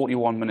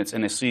 141 minutes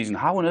in a season.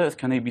 How on earth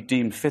can he be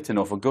deemed fit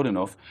enough or good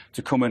enough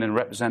to come in and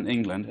represent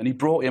England? And he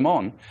brought him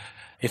on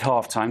at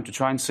half-time to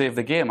try and save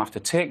the game after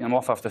taking him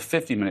off after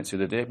 50 minutes the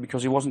other day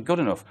because he wasn't good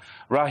enough.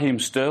 Raheem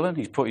Sterling,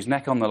 he's put his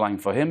neck on the line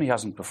for him. He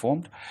hasn't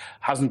performed,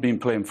 hasn't been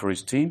playing for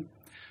his team.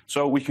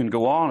 So we can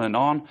go on and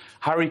on.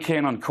 Harry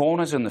Kane on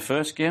corners in the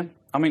first game.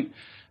 I mean,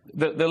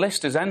 the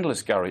list is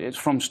endless, Gary. It's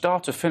from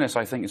start to finish.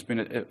 I think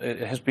it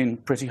has been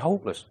pretty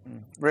hopeless.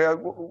 Rio,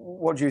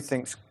 what do you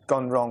think's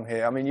gone wrong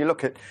here? I mean, you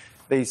look at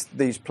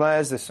these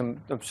players. There's some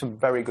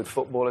very good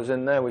footballers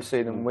in there. We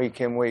see them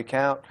week in, week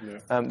out.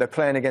 Yeah. They're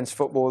playing against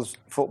footballers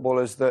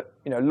that,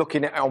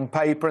 looking at on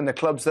paper and the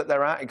clubs that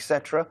they're at,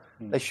 etc.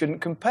 They shouldn't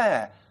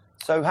compare.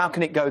 So how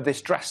can it go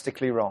this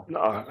drastically wrong?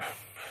 No,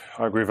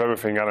 I agree with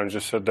everything Alan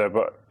just said there,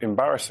 but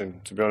embarrassing,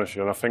 to be honest with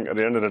you. And I think at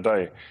the end of the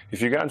day, if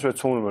you get into a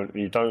tournament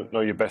and you don't know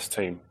your best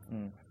team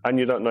and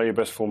you don't know your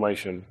best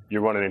formation,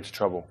 you're running into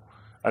trouble.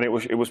 And it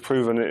was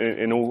proven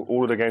in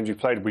all of the games we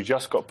played. We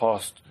just got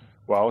past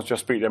Wales,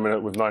 just beat them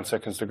with 9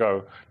 seconds to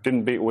go,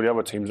 didn't beat all the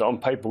other teams that on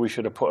paper we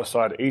should have put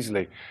aside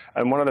easily.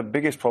 And one of the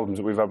biggest problems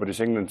that we've had with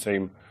this England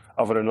team,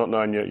 other than not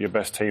knowing your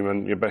best team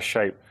and your best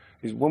shape,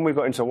 is when we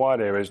got into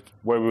wide areas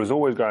where we was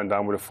always going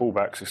down with the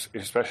fullbacks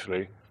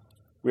especially,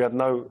 we had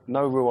no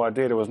real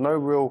idea. There was no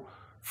real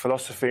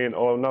philosophy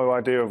or no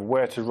idea of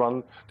where to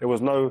run. There was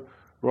no,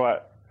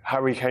 right,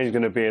 Harry Kane's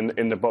going to be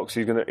in the box,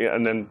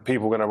 and then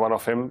people are going to run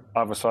off him,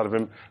 either side of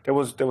him. There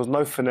was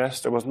no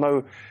finesse, there was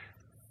no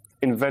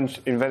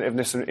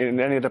inventiveness in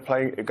any of the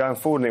play going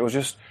forward. And it was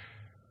just,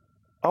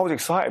 I was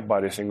excited by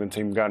this England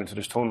team going into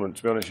this tournament,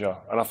 to be honest with you.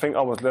 And I think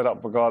I was led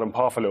up the garden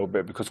path a little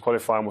bit because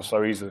qualifying was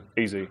so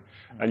easy.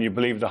 And you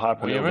believe the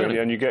hype a little bit,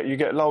 and you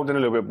get lulled in a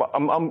little bit. But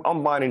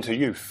I'm buying into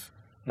youth.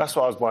 That's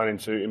what I was buying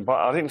into. But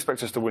I didn't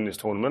expect us to win this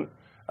tournament,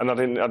 and I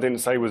didn't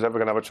say we was ever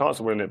going to have a chance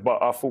to win it.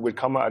 But I thought we'd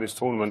come out of this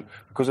tournament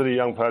because of the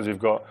young players we've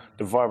got,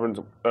 the vibrant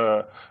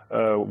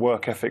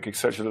work ethic,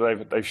 etc.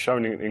 that they've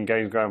shown in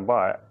games going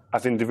by,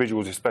 as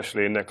individuals,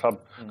 especially in their club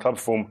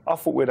form. I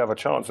thought we'd have a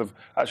chance of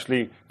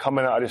actually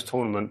coming out of this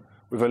tournament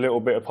with a little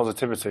bit of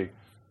positivity.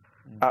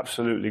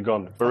 Absolutely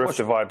gone.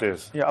 Bereft of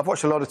ideas. Yeah, I've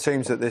watched a lot of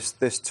teams at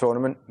this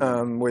tournament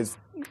with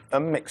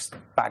a mixed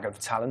bag of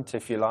talent,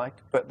 if you like,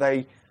 but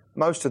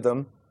most of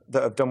them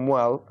that have done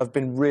well have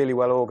been really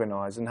well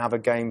organised and have a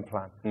game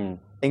plan.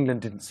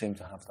 England didn't seem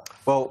to have that.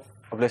 Well,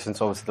 I've listened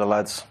to obviously the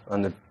lads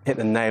and they've hit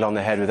the nail on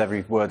the head with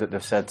every word that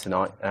they've said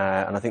tonight.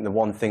 And I think the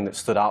one thing that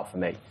stood out for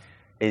me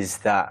is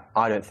that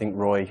I don't think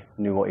Roy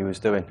knew what he was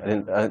doing. I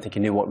don't think he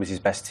knew what was his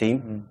best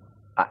team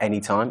at any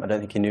time. I don't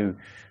think he knew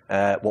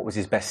what was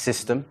his best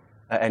system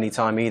at any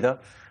time either.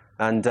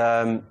 And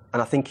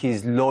I think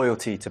his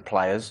loyalty to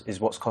players is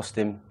what's cost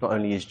him not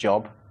only his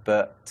job,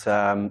 but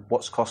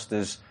what's cost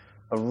us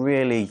a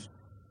really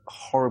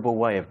horrible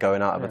way of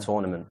going out of a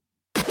tournament.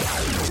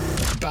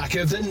 Back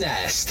of the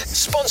Nest,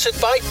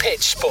 sponsored by Pitch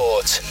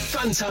Sport.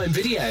 Fun time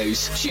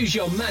videos, choose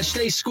your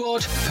matchday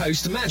squad,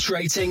 post match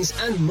ratings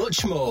and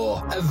much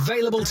more.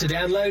 Available to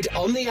download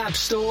on the App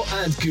Store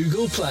and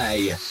Google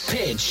Play.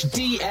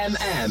 PitchDMM.com.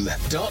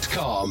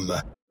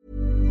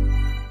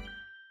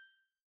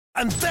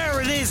 And there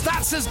it is.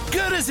 That's as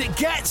good as it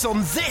gets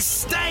on this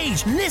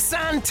stage.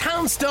 Nissan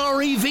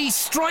Townstar EV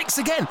strikes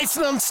again. It's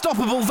an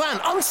unstoppable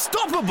van.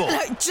 Unstoppable.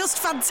 Look, just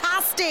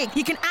fantastic.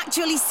 You can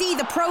actually see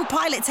the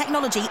ProPilot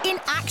technology in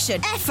action.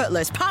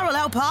 Effortless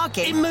parallel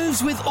parking. It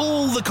moves with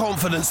all the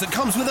confidence that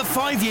comes with a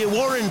 5-year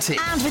warranty.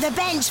 And with a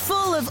bench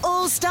full of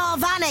all-star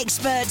van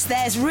experts,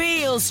 there's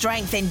real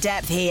strength in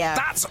depth here.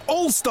 That's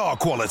all-star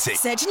quality.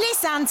 Search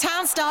Nissan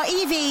Townstar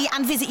EV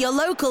and visit your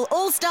local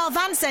all-star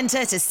van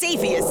centre to see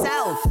for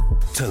yourself.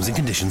 Terms and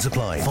conditions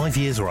apply. 5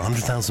 years or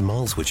 100,000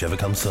 miles, whichever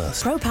comes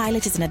first.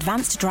 ProPilot is an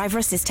advanced driver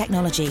assist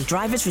technology.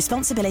 Driver's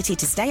responsibility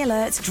to stay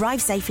alert,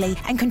 drive safely,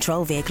 and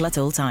control vehicle at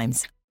all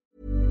times.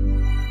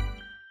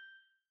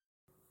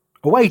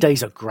 Away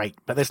days are great,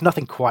 but there's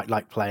nothing quite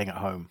like playing at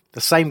home. The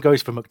same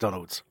goes for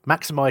McDonald's.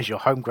 Maximise your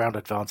home ground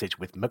advantage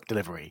with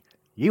McDelivery.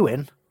 You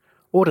in?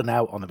 Order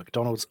now on the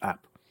McDonald's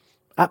app.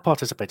 At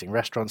participating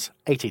restaurants,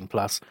 18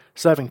 plus,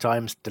 serving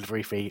times,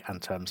 delivery fee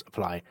and terms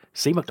apply.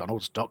 See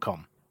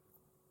mcdonalds.com.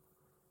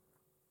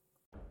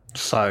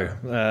 So,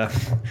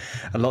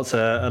 a lot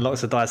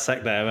to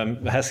dissect there.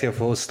 Hesketh,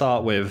 we'll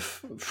start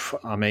with,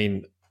 I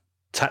mean,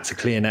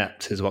 tactically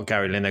inept is what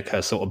Gary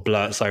Lineker sort of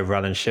blurts over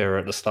Alan Shearer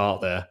at the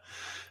start there.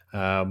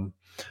 And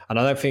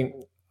I think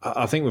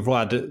with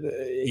Roy,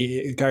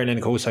 Gary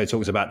Lineker also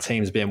talks about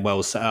teams being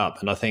well set up.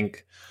 And I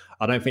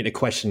don't think the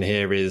question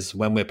here is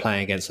when we're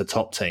playing against the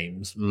top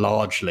teams,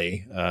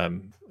 largely,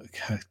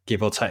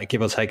 give or take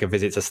a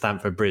visit to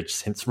Stamford Bridge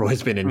since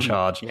Roy's been in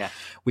charge. Yeah.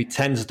 We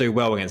tend to do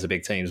well against the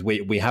big teams.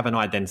 We have an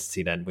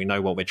identity then. We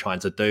know what we're trying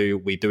to do.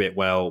 We do it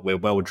well. We're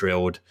well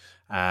drilled,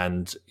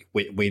 and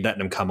we let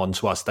them come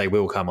onto us. They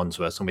will come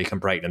onto us, and we can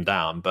break them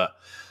down. But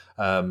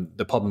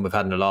the problem we've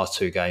had in the last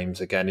 2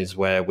 games, again, is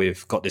where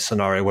we've got this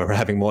scenario where we're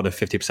having more than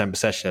 50%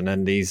 possession,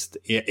 and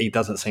he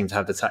doesn't seem to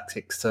have the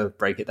tactics to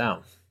break it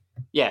down.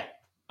 Yeah,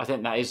 I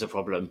think that is a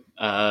problem.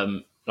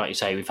 Like you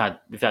say, we've had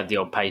the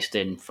odd paste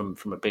in from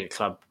a bigger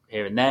club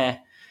here and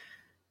there,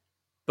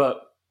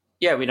 but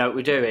yeah, we know what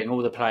we're doing.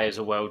 All the players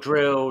are well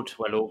drilled,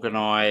 well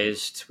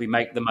organised. We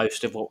make the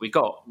most of what we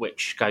got,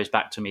 which goes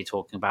back to me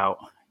talking about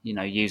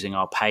using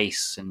our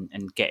pace and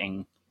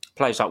getting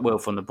players like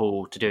Wilf on the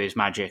ball to do his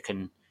magic,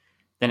 and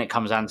then it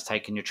comes down to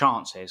taking your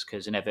chances,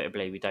 because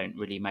inevitably we don't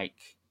really make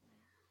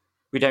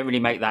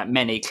that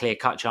many clear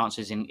cut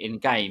chances in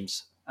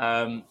games.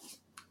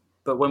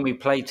 But when we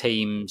play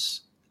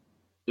teams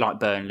like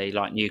Burnley,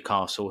 like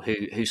Newcastle,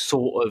 who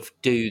sort of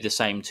do the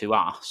same to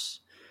us,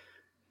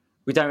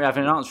 we don't have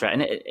an answer for it.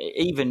 And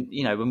even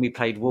when we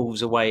played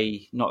Wolves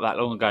away not that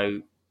long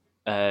ago,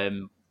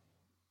 the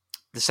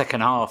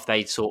second half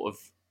they sort of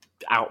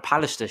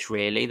out-palaced us,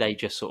 really. They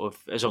just sort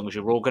of, as long as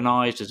you're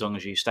organised, as long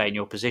as you stay in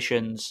your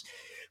positions,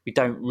 we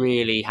don't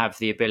really have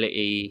the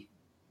ability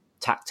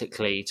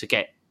tactically to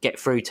get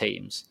through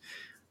teams.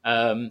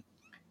 And,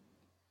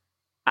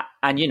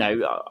 I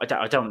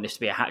don't want this to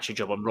be a hatchet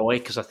job on Roy,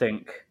 because I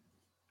think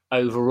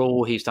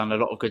overall he's done a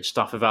lot of good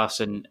stuff with us.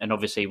 And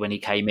obviously when he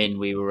came in,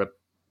 we were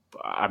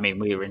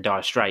in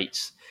dire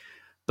straits.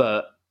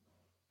 But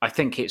I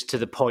think it's to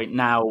the point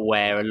now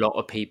where a lot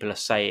of people are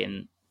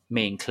saying,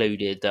 me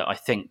included, that I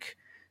think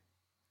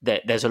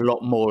that there's a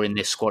lot more in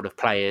this squad of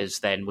players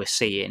than we're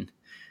seeing.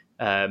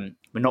 We're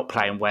not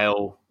playing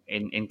well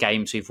in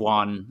games we've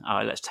won.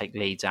 Let's take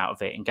Leeds out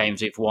of it. In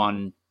games we've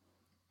won,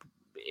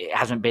 it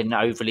hasn't been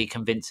overly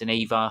convincing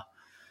either.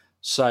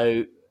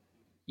 So,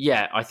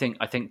 yeah, I think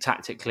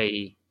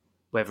tactically,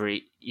 whether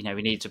he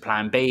needs a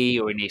plan B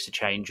or he needs to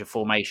change a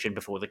formation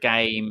before the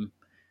game,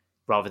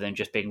 rather than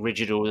just being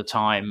rigid all the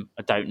time,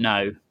 I don't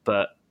know.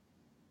 But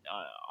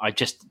I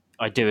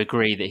do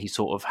agree that he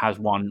sort of has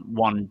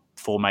one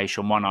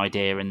formation, one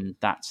idea, and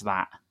that's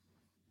that.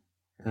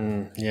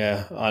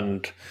 Yeah,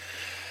 and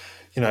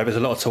there's a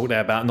lot of talk there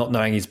about not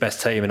knowing his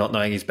best team and not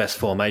knowing his best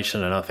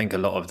formation, and I think a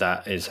lot of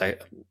that is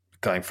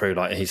going through,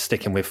 like, he's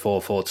sticking with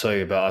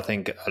 4-4-2, but I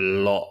think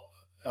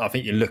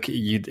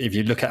if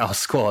you look at our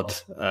squad,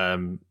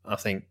 I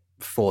think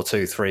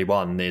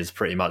 4-2-3-1 is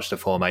pretty much the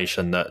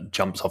formation that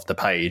jumps off the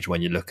page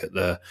when you look at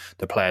the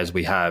players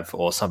we have,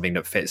 or something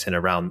that fits in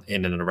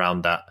and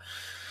around that,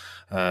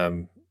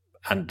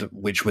 and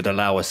which would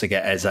allow us to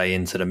get Eze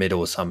into the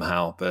middle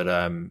somehow.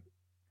 But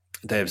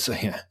there's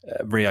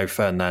Rio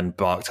Ferdinand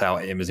barked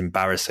out, it was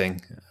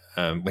embarrassing.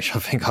 Which I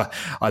think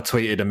I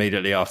tweeted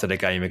immediately after the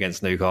game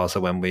against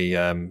Newcastle when we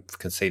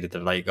conceded the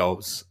late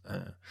goals.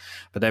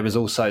 But there's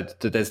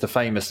the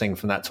famous thing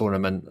from that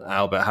tournament,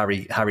 Albert,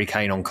 Harry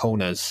Kane on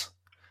corners.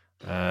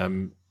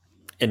 You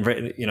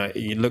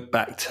look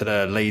back to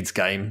the Leeds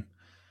game,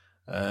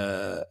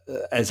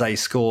 Eze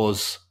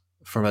scores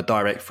from a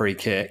direct free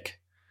kick,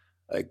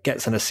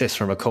 gets an assist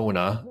from a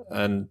corner,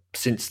 and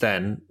since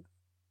then,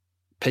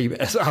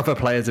 other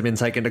players have been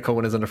taking the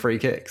corners and the free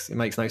kicks. It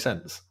makes no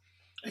sense.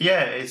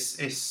 Yeah, it's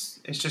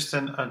just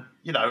I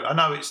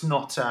know it's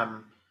not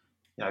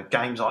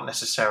games aren't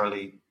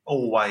necessarily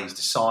always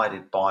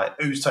decided by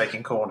who's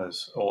taking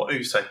corners or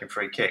who's taking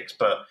free kicks,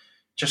 but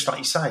just like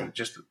you say,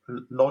 just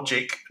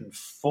logic and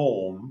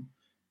form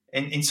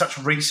in such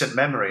recent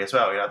memory as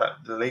well.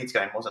 That the Leeds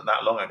game wasn't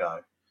that long ago.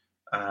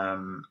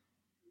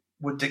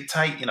 Would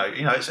dictate,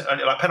 it's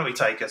like penalty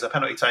takers. A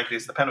penalty taker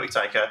is the penalty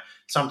taker.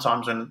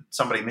 Sometimes when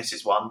somebody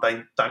misses one,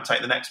 they don't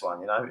take the next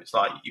one. It's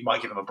like you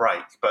might give them a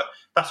break, but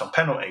that's on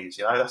penalties.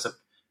 That's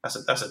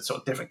a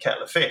sort of different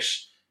kettle of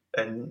fish.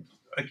 And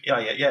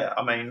yeah.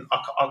 I mean,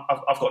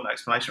 I've got no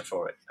explanation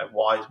for it.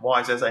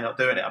 Why is Eze not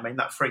doing it? I mean,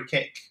 that free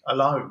kick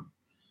alone,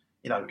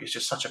 it's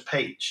just such a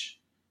peach.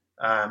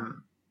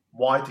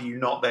 Why do you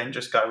not then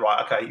just go,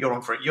 right? Okay, you're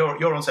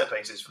on set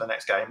pieces for the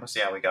next game. We'll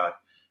see how we go.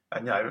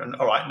 And and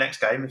all right,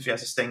 next game, if he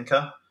has a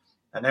stinker,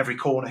 and every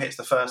corner hits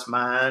the first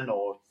man,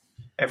 or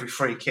every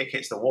free kick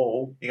hits the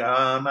wall, you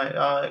go, mate,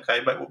 okay,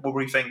 but we'll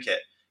rethink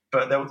it.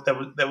 But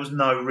there was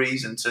no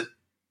reason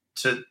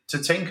to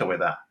tinker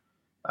with that.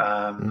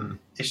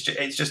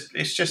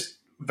 It's just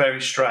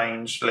very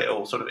strange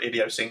little sort of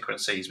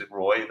idiosyncrasies with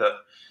Roy that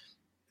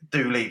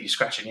do leave you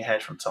scratching your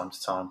head from time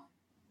to time.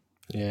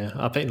 Yeah,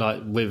 I think I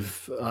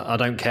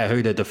don't care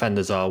who the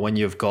defenders are, when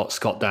you've got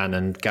Scott Dann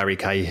and Gary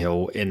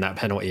Cahill in that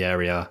penalty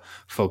area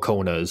for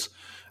corners,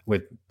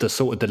 with the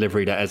sort of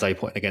delivery that Eze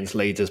put against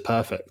Leeds is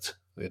perfect.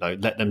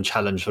 Let them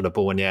challenge for the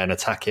ball in the air and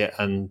attack it,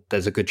 and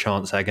there's a good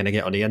chance they're going to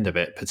get on the end of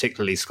it,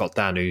 particularly Scott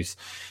Dann, who's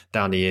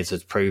down the years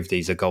has proved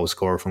he's a goal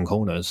scorer from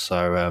corners.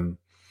 So,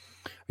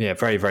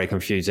 very, very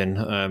confusing.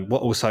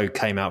 What also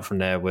came out from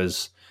there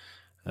was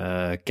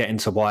getting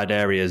to wide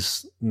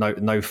areas,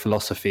 no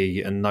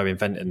philosophy and no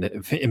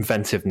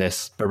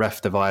inventiveness,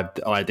 bereft of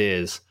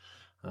ideas.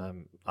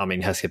 I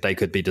mean, Hesketh, they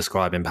could be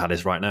describing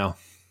Palace right now.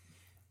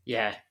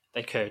 Yeah,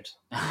 they could.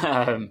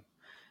 And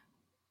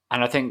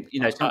I think,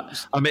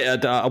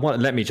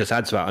 let me just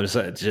add to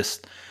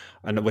that.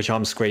 Which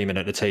I'm screaming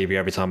at the TV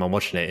every time I'm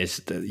watching it, is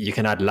that you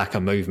can add lack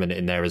of movement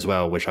in there as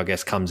well, which I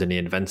guess comes in the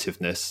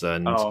inventiveness.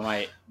 And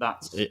mate,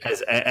 that's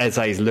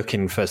Eze's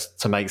looking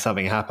to make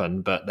something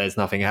happen, but there's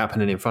nothing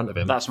happening in front of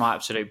him. That's my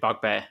absolute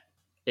bugbear.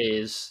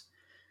 Is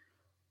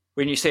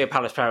when you see a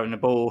Palace player in the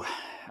ball,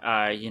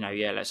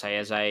 let's say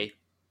Eze,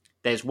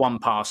 there's one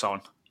pass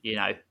on.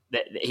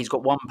 He's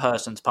got one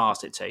person to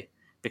pass it to,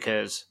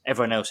 because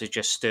everyone else has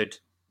just stood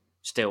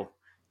still.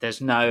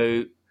 There's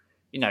no.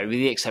 With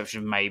the exception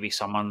of maybe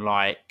someone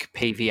like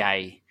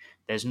PVA,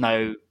 there's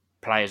no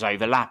players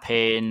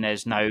overlapping,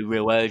 there's no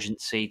real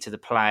urgency to the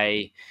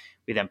play.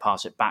 We then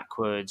pass it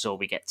backwards or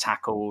we get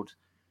tackled.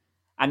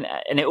 And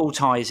it all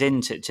ties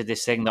into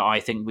this thing that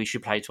I think we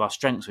should play to our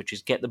strengths, which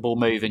is get the ball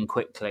moving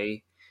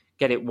quickly,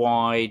 get it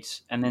wide,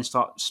 and then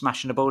start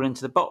smashing the ball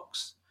into the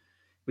box.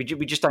 We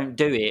just don't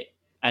do it.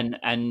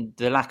 And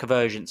the lack of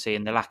urgency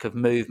and the lack of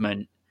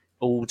movement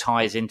all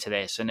ties into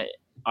this. And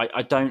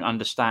I don't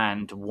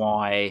understand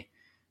why...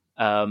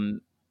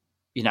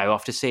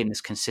 after seeing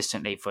this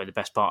consistently for the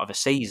best part of a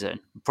season,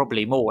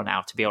 probably more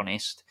now, to be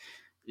honest,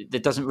 there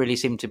doesn't really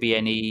seem to be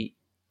any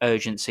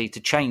urgency to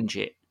change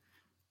it.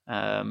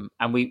 And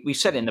we've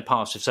said it in the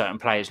past of certain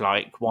players,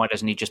 like, why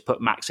doesn't he just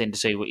put Max in to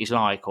see what he's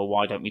like, or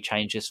why don't we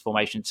change this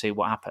formation to see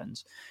what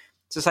happens?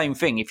 It's the same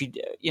thing. If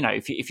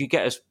you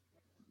get us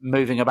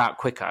moving about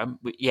quicker,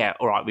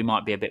 all right, we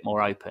might be a bit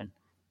more open,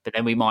 but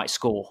then we might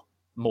score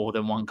more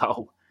than one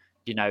goal.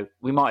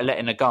 We might let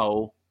in a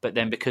goal, but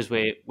then because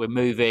we're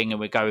moving and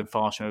we're going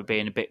faster and we're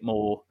being a bit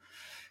more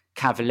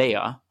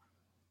cavalier,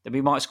 then we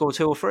might score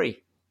 2 or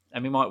 3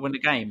 and we might win the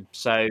game.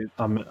 So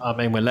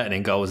we're letting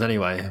in goals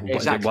anyway.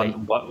 Exactly.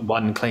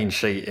 One clean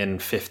sheet in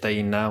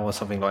 15 now or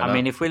something like that. I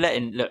mean, if we're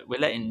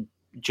letting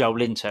Joel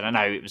Linton, I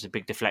know it was a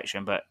big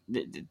deflection, but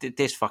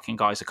this fucking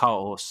guy's a cart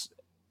horse.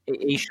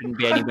 He shouldn't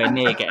be anywhere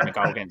near getting a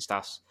goal against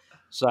us.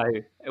 So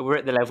we're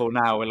at the level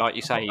now where, like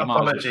you say,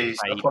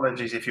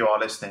 apologies if you are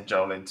listening,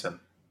 Joel Linton.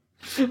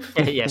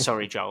 Yeah,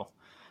 sorry, Joel.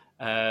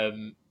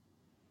 We're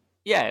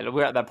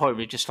at that point where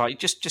we're just like,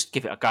 just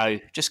give it a go.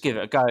 Just give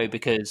it a go,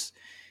 because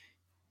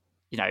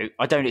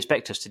I don't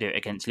expect us to do it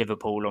against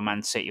Liverpool or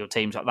Man City or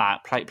teams like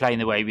that. Playing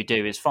the way we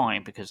do is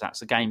fine, because that's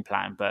the game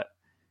plan. But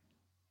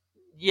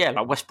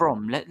like West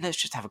Brom, let's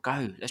just have a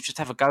go. Let's just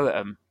have a go at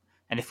them.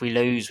 And if we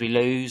lose, we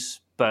lose.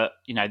 But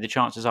the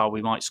chances are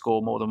we might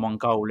score more than one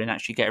goal and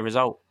actually get a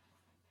result.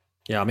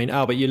 Yeah, I mean,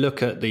 Albert, you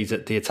look at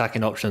the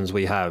attacking options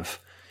we have.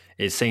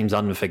 It seems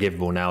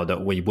unforgivable now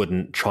that we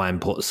wouldn't try and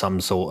put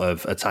some sort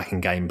of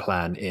attacking game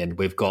plan in.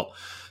 We've got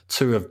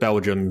 2 of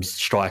Belgium's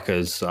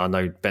strikers. I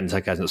know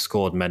Benteke hasn't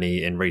scored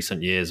many in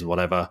recent years or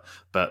whatever,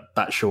 but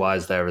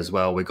Batshuayi's there as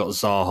well. We've got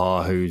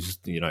Zaha, who's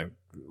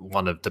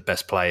one of the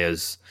best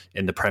players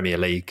in the Premier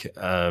League.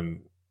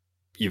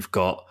 You've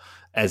got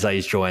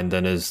Eze's joined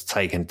and has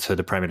taken to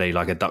the Premier League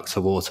like a duck to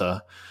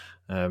water.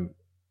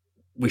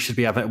 We should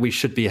be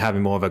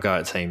having more of a go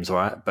at teams, all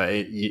right?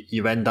 But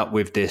you end up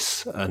with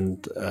this,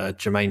 and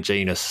Jermaine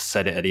Genius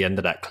said it at the end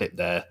of that clip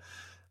there.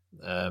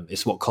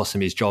 It's what cost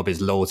him his job, is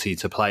loyalty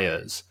to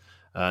players.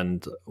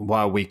 And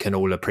while we can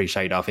all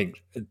appreciate, I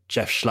think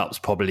Jeff Schlupp's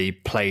probably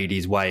played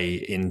his way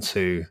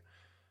into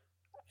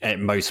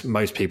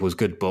most people's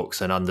good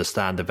books and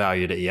understand the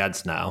value that he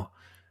adds now.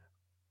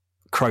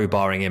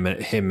 Crowbarring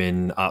him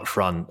in up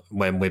front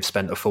when we've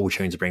spent a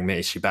fortune to bring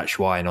Michy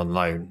Batshuayi on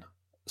loan,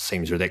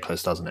 seems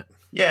ridiculous, doesn't it?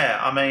 Yeah,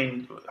 I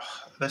mean,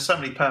 there's so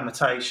many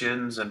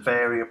permutations and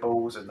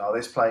variables, and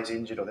this player's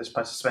injured or this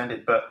player's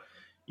suspended. But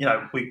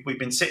we've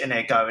been sitting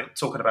there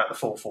talking about the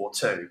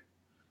 4-4-2,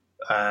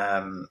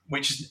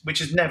 which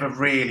has never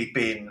really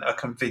been a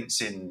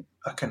convincing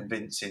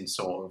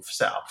sort of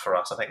setup for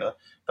us. I think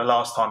the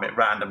last time it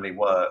randomly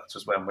worked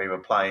was when we were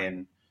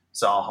playing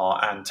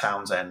Zaha and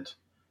Townsend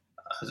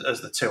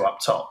as the two up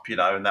top,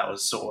 and that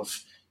was sort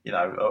of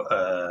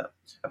a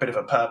bit of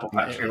a purple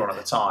patch we were on at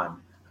the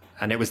time.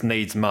 And it was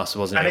needs must,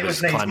 wasn't it? And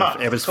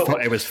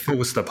it was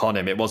forced upon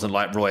him. It wasn't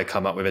like Roy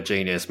come up with a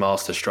genius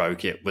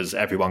masterstroke. It was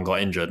everyone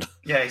got injured.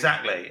 Yeah,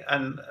 exactly.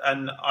 And I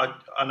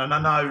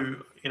know,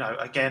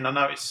 again, I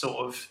know it's sort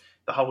of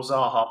the whole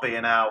Zaha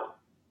being out.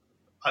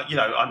 I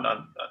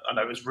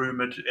know it was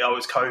rumoured. It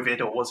was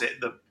COVID, or was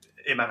it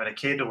him having a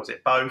kid, or was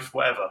it both?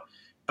 Whatever.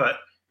 But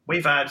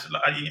we've had,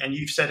 and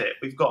you've said it.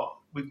 We've got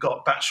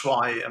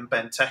Batshuayi and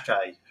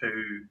Benteke,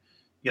 who,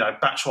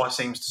 Batshuayi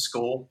seems to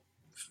score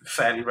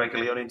fairly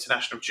regularly on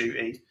international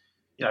duty.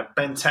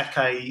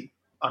 Benteke,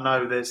 I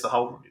know there's the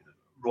whole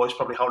Roy's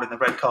probably holding the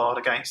red card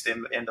against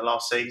him at the end of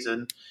last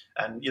season,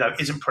 and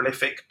isn't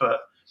prolific,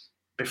 but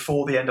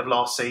before the end of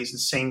last season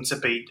seemed to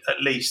be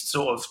at least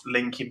sort of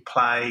linking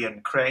play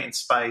and creating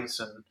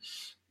space and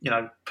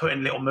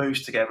putting little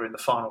moves together in the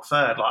final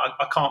third. Like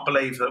I can't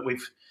believe that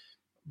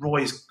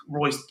Roy's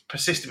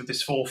persisted with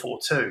this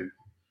 4-4-2,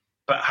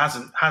 but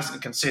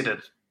hasn't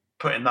considered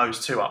putting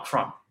those two up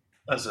front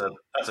as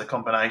a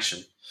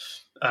combination,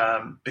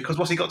 because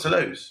what's he got to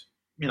lose?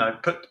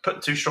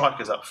 Put two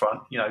strikers up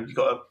front. You've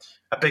got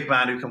a big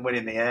man who can win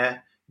in the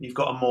air. You've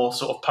got a more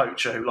sort of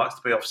poacher who likes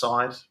to be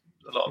offside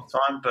a lot of the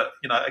time. But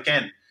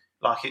again,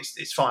 like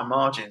it's fine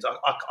margins.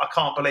 I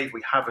can't believe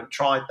we haven't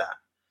tried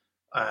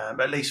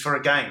that, at least for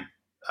a game.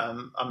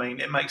 I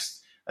mean, it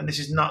makes, and this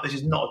is not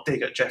a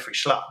dig at Jeffrey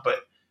Schlupp,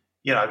 but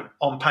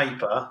on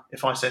paper,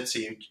 if I said to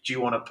you, do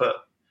you want to put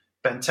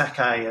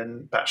Benteke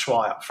and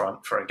Batshuayi up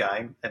front for a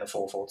game in a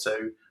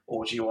 4-4-2,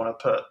 or do you want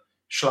to put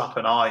Schlupp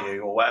and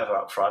Ayew or whatever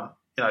up front?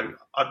 I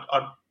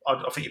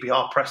think you'd be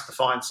hard pressed to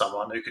find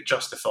someone who could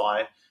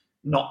justify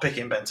not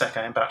picking Benteke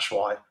and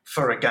Batshuayi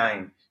for a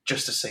game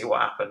just to see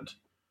what happened.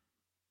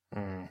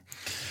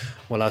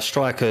 Well, our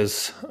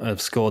strikers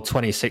have scored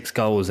 26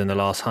 goals in the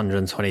last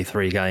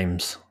 123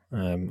 games.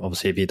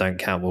 Obviously, if you don't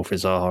count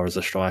Wilfried Zaha as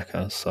a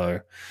striker,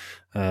 so.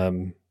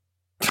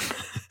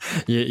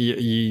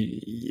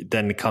 You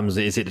then comes,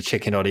 is it the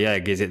chicken or the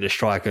egg? Is it the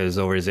strikers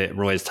or is it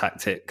Roy's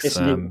tactics? It's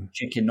the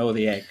chicken or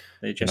the egg.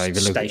 They're just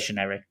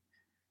stationary.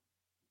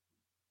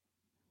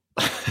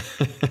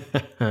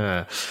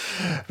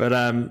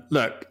 But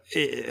look,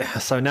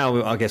 so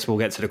now I guess we'll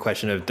get to the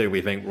question of, do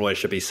we think Roy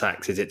should be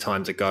sacked? Is it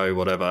time to go?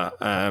 Whatever.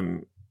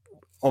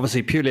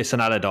 Obviously, Pulis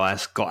and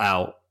Allardyce got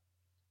out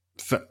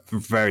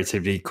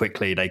relatively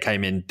quickly. They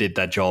came in, did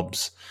their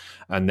jobs,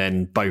 and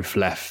then both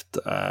left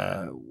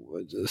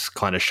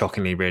kind of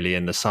shockingly, really,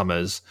 in the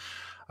summers.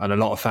 And a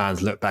lot of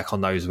fans look back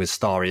on those with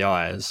starry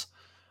eyes.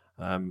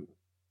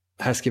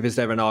 Hesketh, is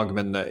there an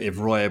argument that if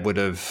Roy would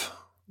have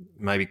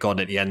maybe gone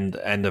at the end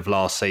of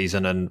last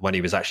season and when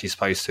he was actually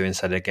supposed to,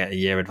 instead of getting a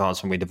year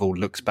advance, when we'd have all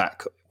looked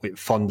back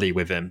fondly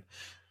with him?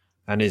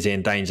 And is he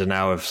in danger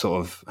now of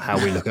sort of how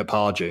we look at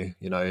Pardew?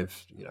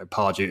 If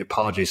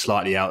Pardew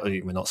slightly out,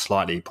 well, not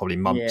slightly, probably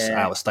months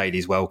outstayed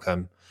his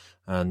welcome.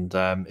 And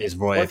is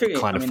Roy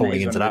kind of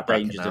falling into that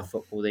bracket now? One of the dangers of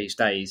football these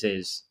days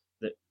is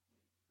that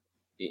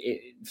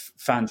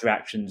fans'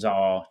 reactions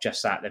are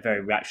just that. They're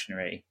very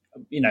reactionary,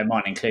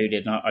 mine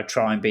included. And I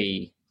try and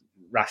be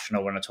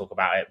rational when I talk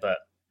about it, but,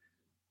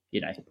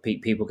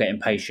 people get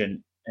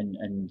impatient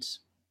and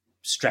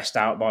stressed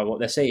out by what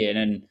they're seeing.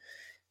 And,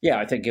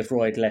 I think if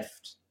Roy had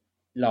left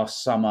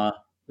last summer,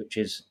 which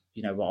is,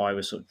 what I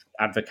was sort of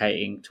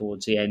advocating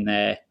towards the end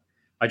there,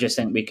 I just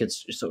think we could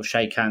sort of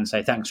shake hands,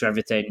 say thanks for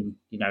everything.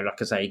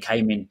 Like I say, he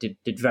came in,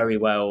 did very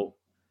well,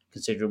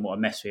 considering what a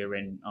mess we were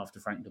in after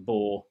Frank de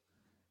Boer.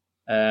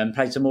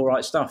 Played some all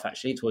right stuff,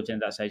 actually, towards the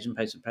end of that stage, and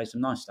played some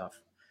nice stuff.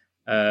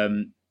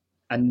 And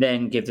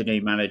then give the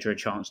new manager a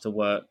chance to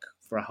work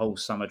for a whole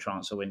summer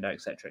transfer window,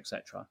 etc.,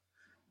 etc.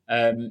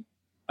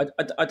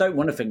 I don't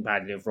want to think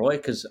badly of Roy,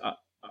 because, I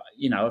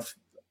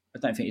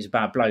don't think he's a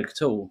bad bloke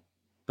at all.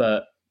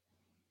 But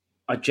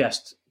I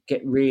just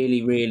get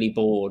really, really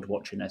bored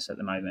watching this at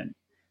the moment.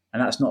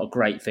 And that's not a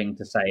great thing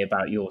to say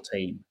about your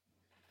team.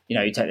 You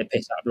take the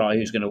piss out of, like,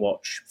 who's going to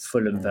watch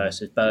Fulham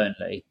versus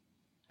Burnley?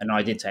 And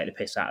I did take the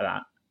piss out of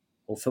that.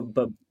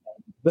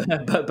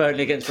 But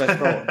Burnley against West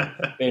Brom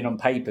being on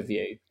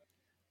pay-per-view.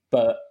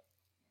 But,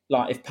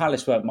 like, if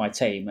Palace weren't my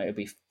team, it would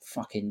be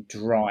fucking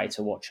dry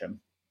to watch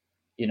them.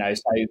 So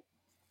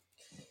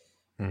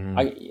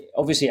I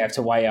obviously have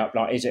to weigh up,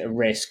 like, is it a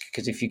risk?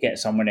 Because if you get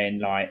someone in,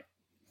 like,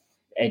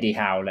 Eddie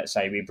Howe, let's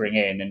say, we bring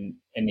in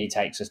and he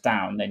takes us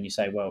down, then you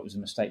say, well, it was a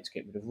mistake to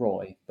get rid of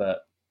Roy.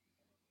 But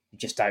you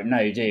just don't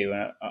know, do you?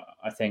 And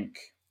I think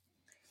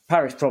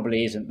Paris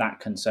probably isn't that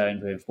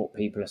concerned with what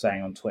people are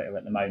saying on Twitter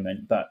at the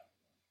moment. But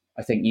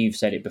I think you've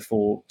said it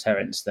before,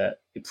 Terence,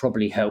 that it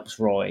probably helps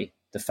Roy.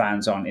 The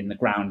fans aren't in the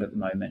ground at the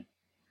moment.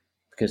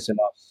 because the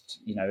last,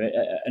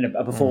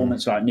 a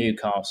performance like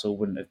Newcastle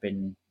wouldn't have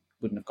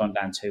gone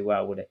down too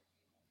well, would it?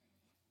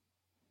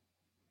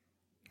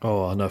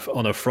 Oh,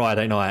 on a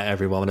Friday night,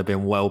 everyone would have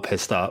been well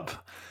pissed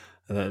up.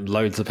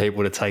 Loads of people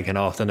would have taken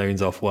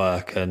afternoons off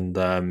work, and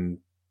after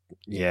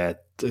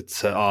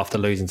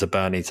losing to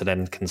Burnley to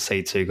then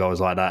concede 2 goals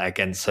like that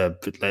against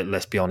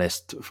let's be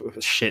honest,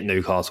 shit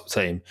Newcastle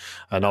team.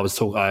 And I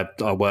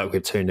work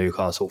with 2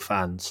 Newcastle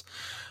fans,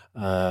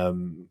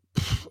 and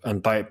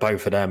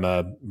both of them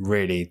are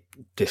really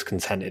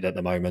discontented at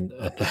the moment.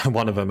 And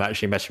one of them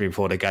actually messaged me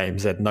before the game,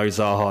 said, "No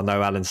Zaha,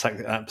 no Alan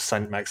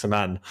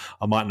Saint-Maximin,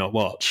 I might not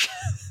watch."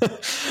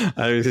 It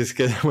was just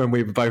good when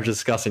we were both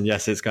discussing,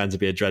 yes, it's going to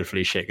be a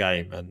dreadfully shit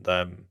game. And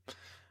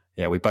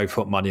we both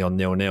put money on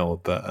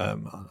 0-0, but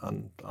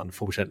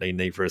unfortunately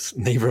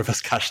neither of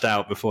us cashed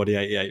out before the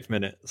 88th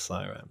minute. So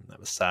that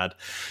was sad.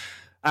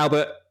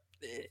 Albert,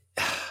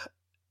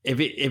 if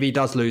he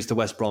does lose to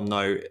West Brom,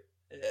 though,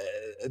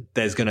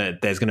 there's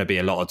gonna be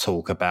a lot of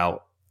talk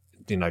about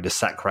the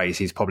sack race.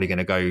 He's probably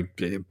going to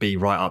be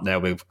right up there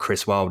with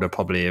Chris Wilder,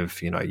 probably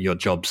of your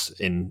job's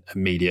in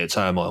immediate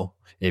turmoil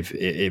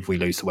if we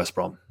lose to West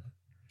Brom.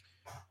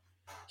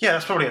 Yeah,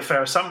 that's probably a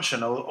fair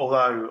assumption.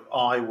 Although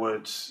I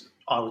would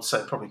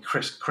say probably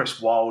Chris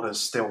Wilder's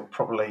still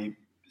probably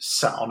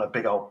sat on a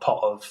big old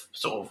pot of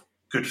sort of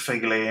good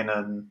feeling,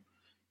 and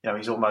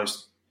he's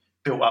almost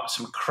built up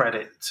some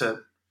credit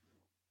to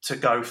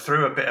go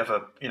through a bit of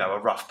a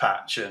rough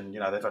patch, and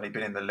they've only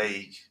been in the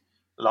league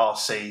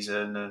last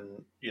season,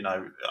 and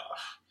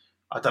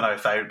I don't know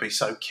if they would be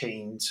so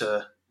keen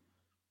to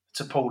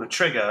pull the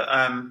trigger.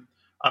 I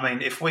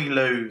mean, if we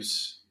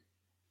lose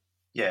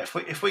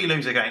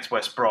against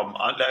West Brom,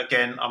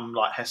 again, I'm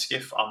like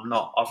Hesketh. I've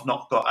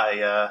not got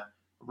a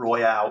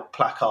Royale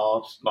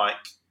placard like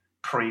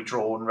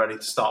pre-drawn, ready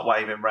to start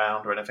waving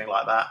round or anything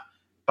like that.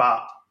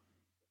 But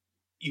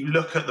you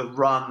look at the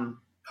run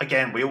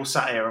again. We all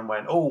sat here and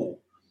went, "Oh,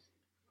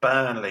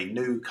 Burnley,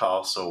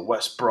 Newcastle,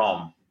 West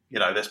Brom.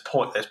 There's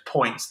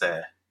points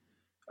there,"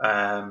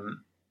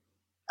 and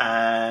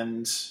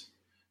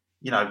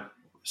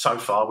so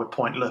far we're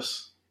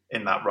pointless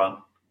in that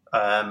run.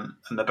 And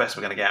the best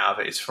we're going to get out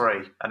of it is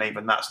 3, and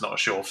even that's not a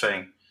sure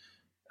thing.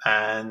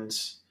 And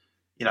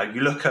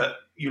you look at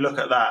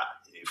that.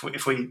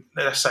 If we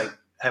let's say,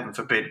 heaven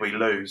forbid, we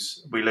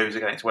lose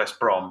against West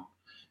Brom,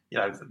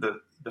 the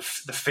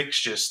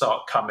fixtures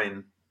start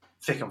coming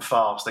thick and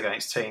fast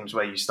against teams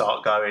where you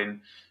start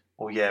going,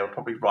 well, yeah, we'll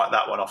probably write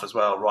that one off as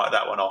well. Write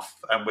that one off,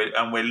 and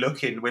we're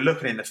looking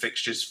in the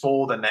fixtures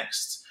for the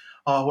next.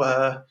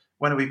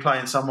 When are we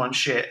playing someone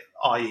shit,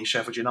 i.e.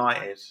 Sheffield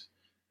United?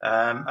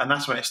 And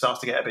that's when it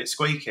starts to get a bit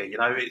squeaky.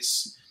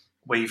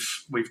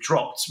 We've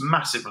dropped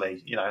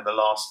massively, in the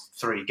last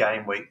 3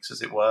 game weeks,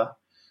 as it were,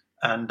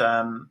 and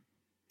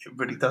it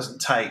really doesn't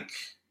take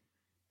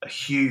a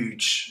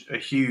huge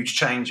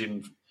change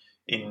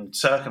in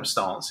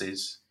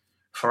circumstances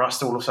for us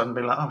to all of a sudden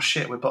be like, oh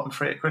shit, we're bottom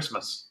 3 at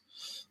Christmas.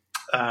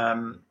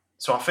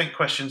 So I think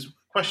questions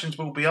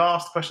will be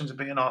asked. Questions are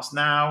being asked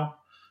now.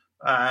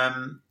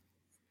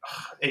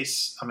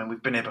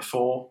 We've been here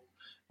before.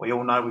 We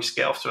all know we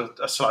get off to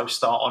a slow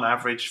start on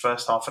average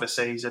first half of the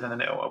season,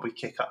 and then we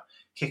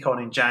kick on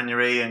in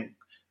January, and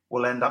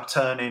we'll end up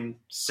turning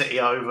City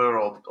over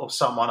or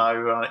someone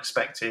over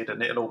unexpected,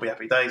 and it'll all be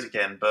happy days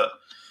again. But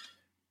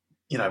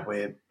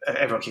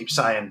everyone keeps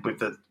saying with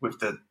the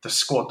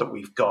squad that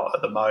we've got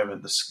at the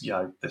moment, there's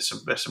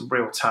some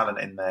real talent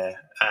in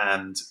there,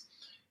 and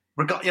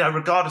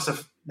regardless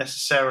of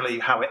necessarily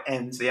how it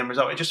ends, the end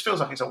result, it just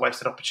feels like it's a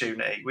wasted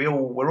opportunity.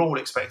 We're all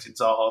expecting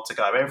Zaha to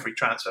go every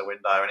transfer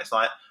window, and it's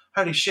like,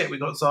 holy shit, we've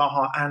got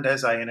Zaha and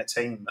Eze in a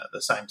team at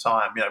the same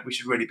time. We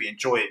should really be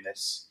enjoying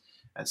this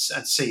and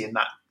seeing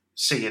that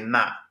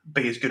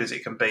be as good as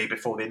it can be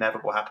before the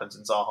inevitable happens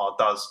and Zaha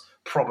does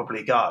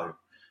probably go.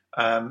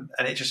 And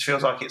it just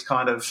feels like it's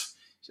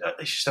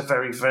just a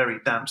very, very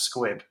damp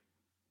squib.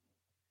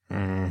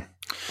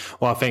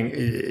 Well, I think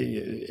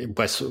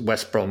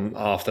West Brom,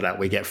 after that,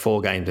 we get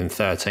 4 games in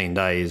 13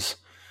 days.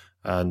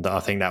 And I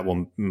think that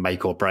will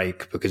make or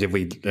break, because if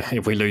we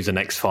lose the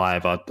next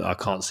 5, I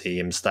can't see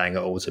him staying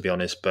at all, to be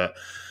honest. But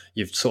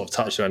you've sort of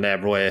touched on there.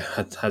 Roy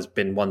has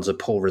been one to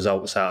pull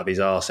results out of his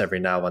arse every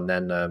now and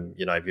then.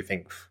 If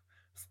you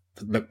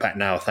look back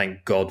now,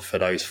 thank God for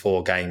those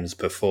 4 games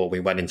before we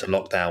went into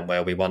lockdown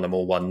where we won them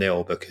all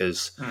 1-0,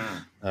 because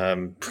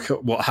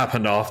what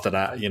happened after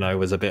that,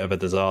 was a bit of a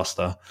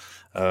disaster.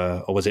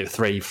 Or was it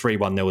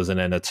 3-1-0 and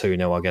then a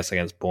 2-0, I guess,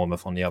 against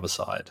Bournemouth on the other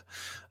side.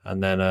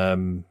 And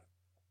then...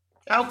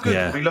 how good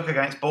did we look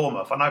against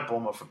Bournemouth? I know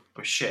Bournemouth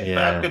was shit,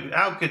 but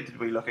how good did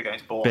we look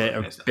against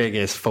Bournemouth?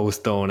 Biggest false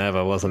dawn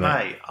ever, wasn't it?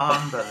 Mate,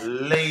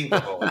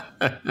 unbelievable.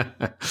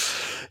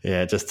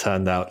 Yeah, it just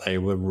turned out they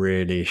were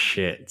really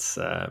shit.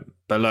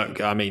 But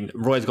look, I mean,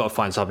 Roy's got to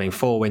find something.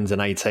 4 wins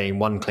and 18,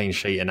 1 clean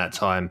sheet in that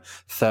time,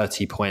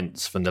 30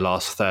 points from the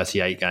last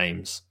 38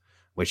 games,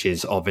 which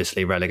is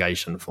obviously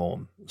relegation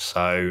form.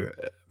 So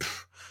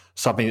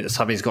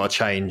something's got to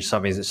change.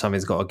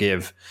 Something's got to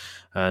give.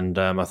 And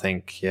I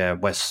think,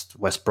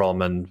 West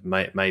Brom, and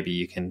maybe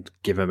you can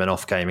give them an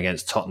off game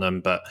against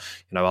Tottenham, but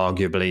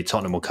arguably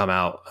Tottenham will come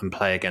out and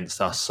play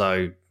against us,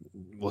 so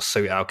we'll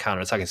suit our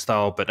counter-attacking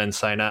style. But then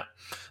saying that,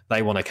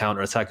 they want to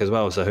counter-attack as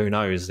well, so who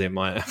knows?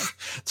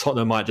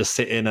 Tottenham might just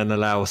sit in and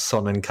allow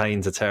Son and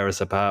Kane to tear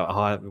us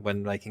apart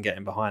when they can get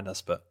in behind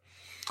us. But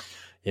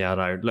I don't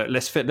know. Look,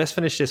 let's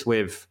finish this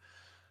with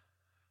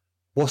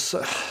what's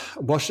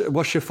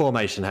your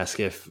formation,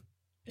 Hesketh?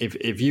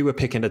 If you were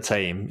picking a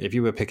team,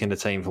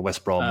 for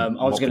West Brom,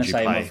 I was going to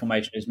say my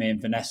formation is me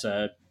and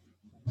Vanessa.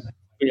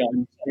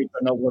 I'm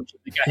not watching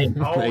the game.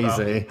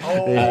 Easy.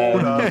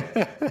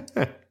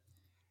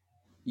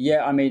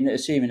 Yeah, I mean,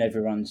 assuming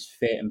everyone's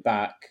fit and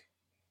back,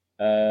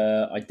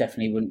 I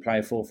definitely wouldn't play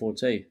a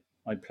 4-4-2.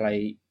 I'd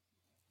play.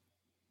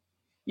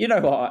 You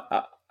know what?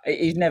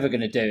 He's never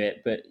going to do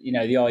it, but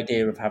the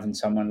idea of having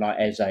someone like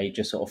Eze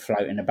just sort of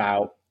floating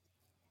about,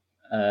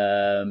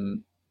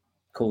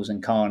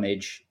 causing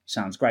carnage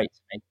sounds great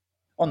to me.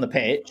 On the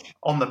pitch.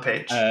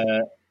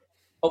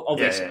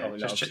 Obviously,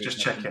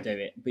 just checking. Do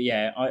it, but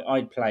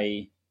I'd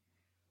play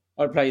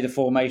the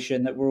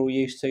formation that we're all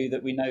used to,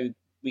 that we know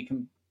we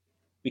can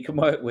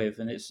work with,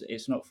 and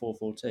it's not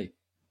 4-4-2.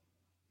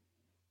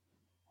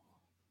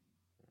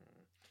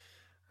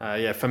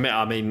 For me,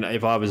 I mean,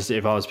 if I was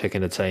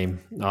picking a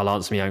team, I'll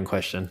answer my own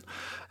question.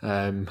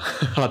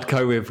 I'd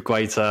go with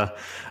Guaita,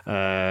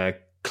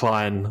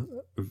 Klein.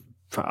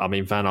 I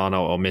mean, Van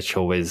Arnold or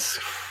Mitchell is.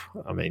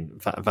 I mean,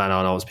 Van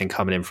Arnold's been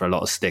coming in for a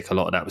lot of stick. A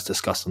lot of that was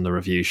discussed on the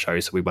review show,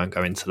 so we won't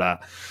go into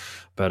that.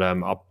 But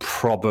I'll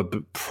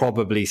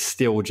probably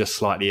still just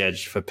slightly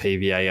edged for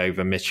PVA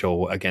over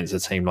Mitchell against a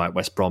team like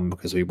West Brom,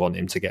 because we want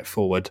him to get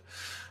forward.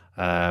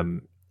 At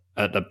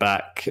the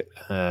back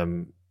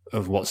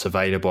of what's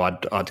available,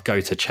 I'd go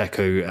to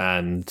Cheku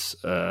and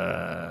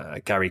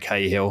Gary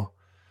Cahill.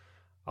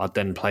 I'd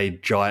then play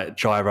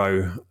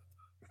Gyro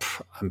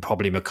and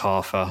probably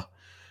MacArthur,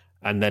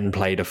 and then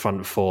play the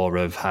front four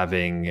of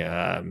having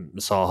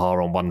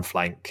Zaha on one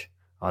flank.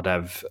 I'd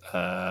have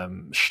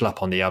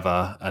Schlupp on the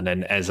other, and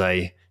then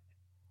Eze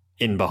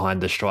in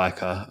behind the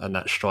striker, and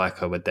that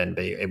striker would then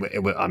be.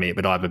 It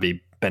would either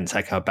be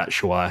Benteke or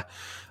Batshuayi.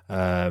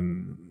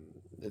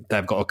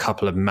 They've got a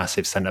couple of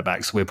massive centre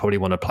backs. We probably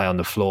want to play on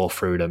the floor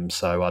through them,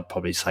 so I'd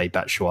probably say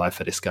Batshuayi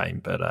for this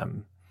game. But I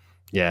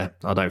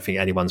don't think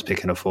anyone's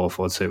picking a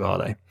 4-4-2, are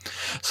they?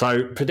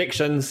 So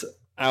predictions,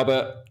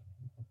 Albert.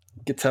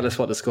 Tell us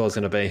what the score's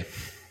going to be.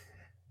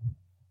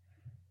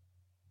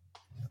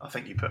 I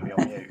think you put me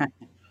on mute.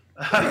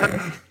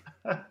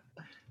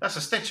 That's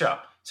a stitch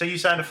up. So you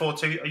saying a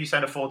 4-2? Are you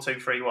saying a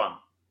 4-2-3-1?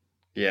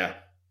 Yeah.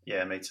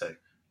 Yeah, me too.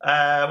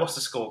 What's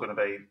the score going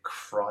to be?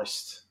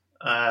 Christ.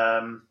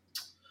 I'm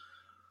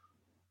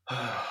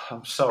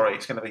sorry,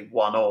 it's going to be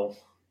 1-1.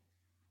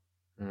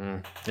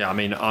 Yeah, I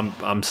mean,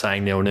 I'm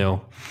saying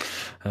 0-0.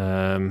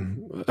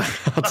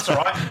 That's all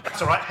right.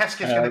 That's all right.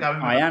 Hesketh's going to go.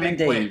 I am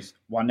indeed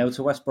 1-0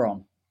 to West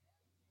Brom.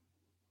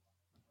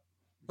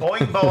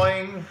 Boing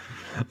boing.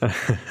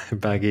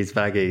 Baggies,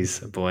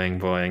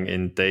 boing,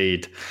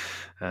 indeed.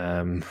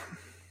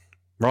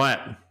 Right,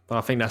 well,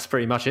 I think that's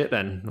pretty much it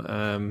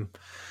then.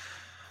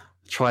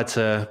 Try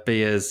to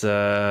be as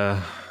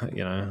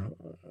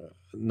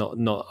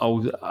not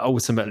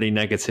ultimately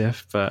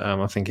negative, but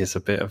I think it's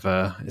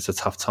it's a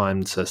tough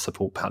time to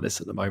support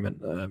Palace at the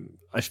moment.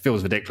 It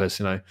feels ridiculous,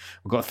 we've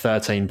got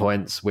 13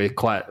 points. We're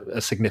quite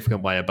a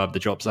significant way above the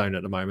drop zone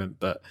at the moment,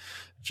 but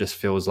just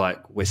feels like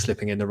we're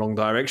slipping in the wrong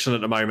direction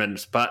at the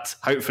moment. But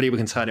hopefully we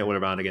can turn it all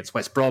around against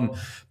West Brom,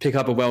 pick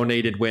up a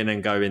well-needed win,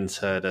 and go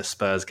into the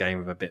Spurs game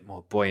with a bit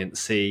more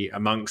buoyancy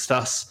amongst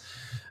us.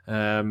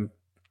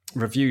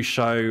 Review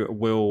show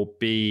will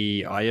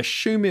be, I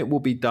assume it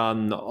will be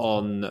done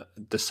on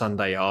the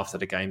Sunday after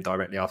the game,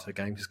 directly after the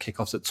game, because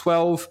kickoff's at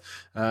 12.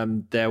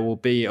 There will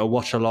be a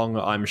watch-along,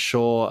 I'm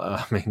sure.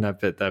 I mean,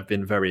 they've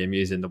been very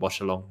amusing, the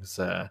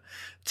watch-alongs.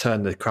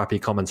 Turn the crappy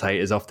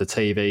commentators off the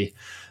TV,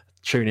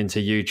 tune into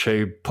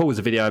YouTube, pause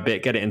the video a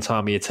bit, get it in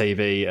time with your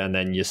TV, and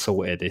then you're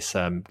sorted. It's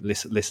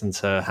listen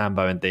to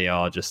Hambo and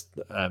DR just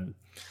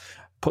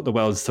put the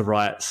worlds to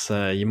rights.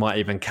 You might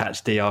even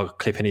catch DR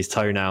clipping his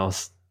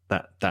toenails.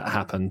 That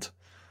happened.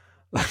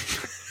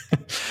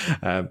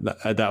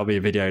 That'll be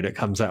a video that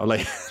comes out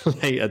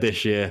later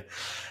this year.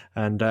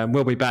 And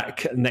we'll be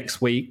back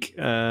next week.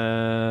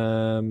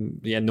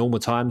 Normal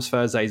times,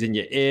 Thursdays in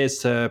your ears,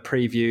 to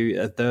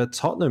preview the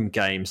Tottenham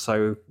game.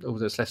 So all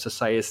that's left to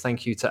say is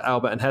thank you to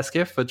Albert and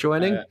Hesketh for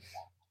joining.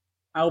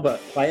 Albert,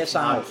 play us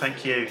out. Oh,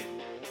 thank you.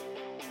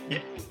 Yeah.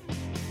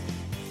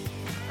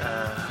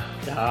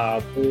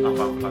 I've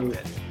unplugged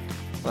it.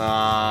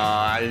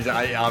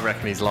 I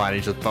reckon he's lying.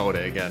 He just bowled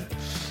it again.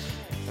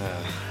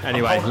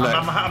 Anyway,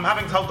 I'm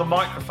having to hold the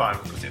microphone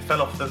because it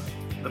fell off the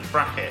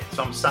bracket,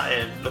 so I'm sat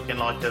here looking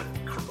like a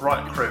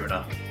right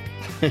crooner.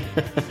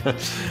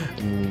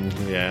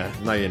 Yeah,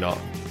 no, you're not.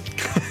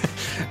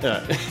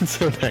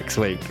 Until next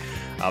week,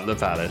 up the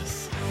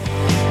Palace.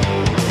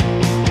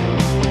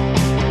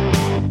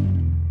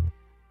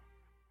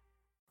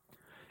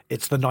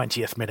 It's the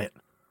 90th minute.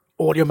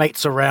 All your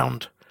mates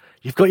around.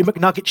 You've got your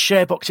McNugget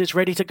share boxes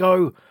ready to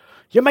go.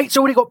 Your mate's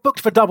already got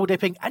booked for double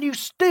dipping and you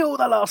steal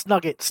the last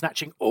nugget,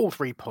 snatching all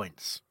 3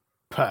 points.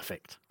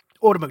 Perfect.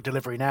 Order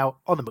McDelivery now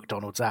on the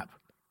McDonald's app.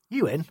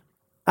 You in?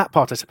 At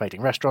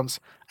participating restaurants,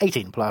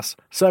 18 plus,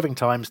 serving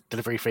times,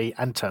 delivery fee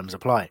and terms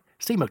apply.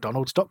 See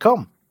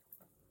mcdonalds.com.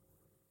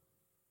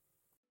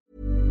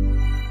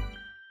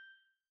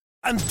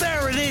 And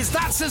there it is,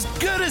 that's as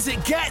good as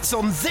it gets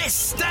on this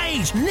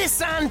stage.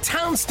 Nissan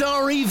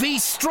Townstar EV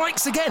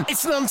strikes again.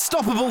 It's an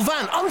unstoppable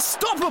van,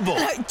 unstoppable.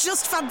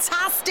 Just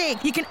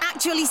fantastic. You can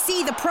actually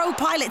see the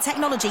ProPilot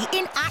technology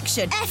in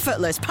action.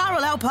 Effortless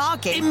parallel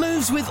parking. It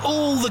moves with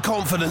all the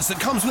confidence that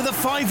comes with a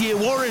 5-year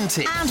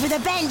warranty. And with a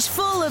bench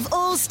full of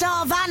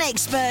all-star van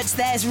experts,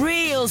 there's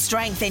real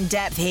strength in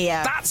depth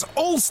here. That's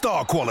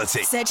all-star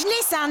quality. Search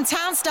Nissan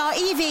Townstar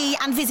EV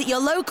and visit your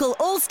local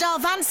all-star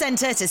van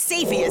centre to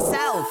see for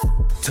yourself.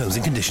 Terms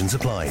and conditions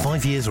apply.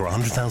 5 years or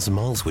 100,000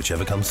 miles,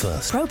 whichever comes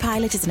first.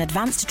 ProPilot is an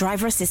advanced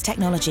driver assist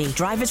technology.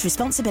 Driver's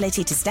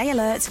responsibility to stay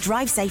alert,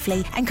 drive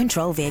safely, and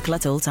control vehicle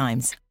at all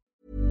times.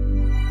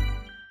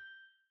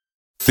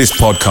 This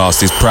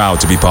podcast is proud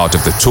to be part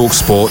of the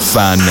TalkSport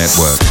Fan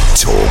Network.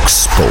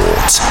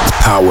 TalkSport.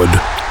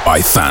 Powered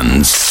by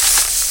fans.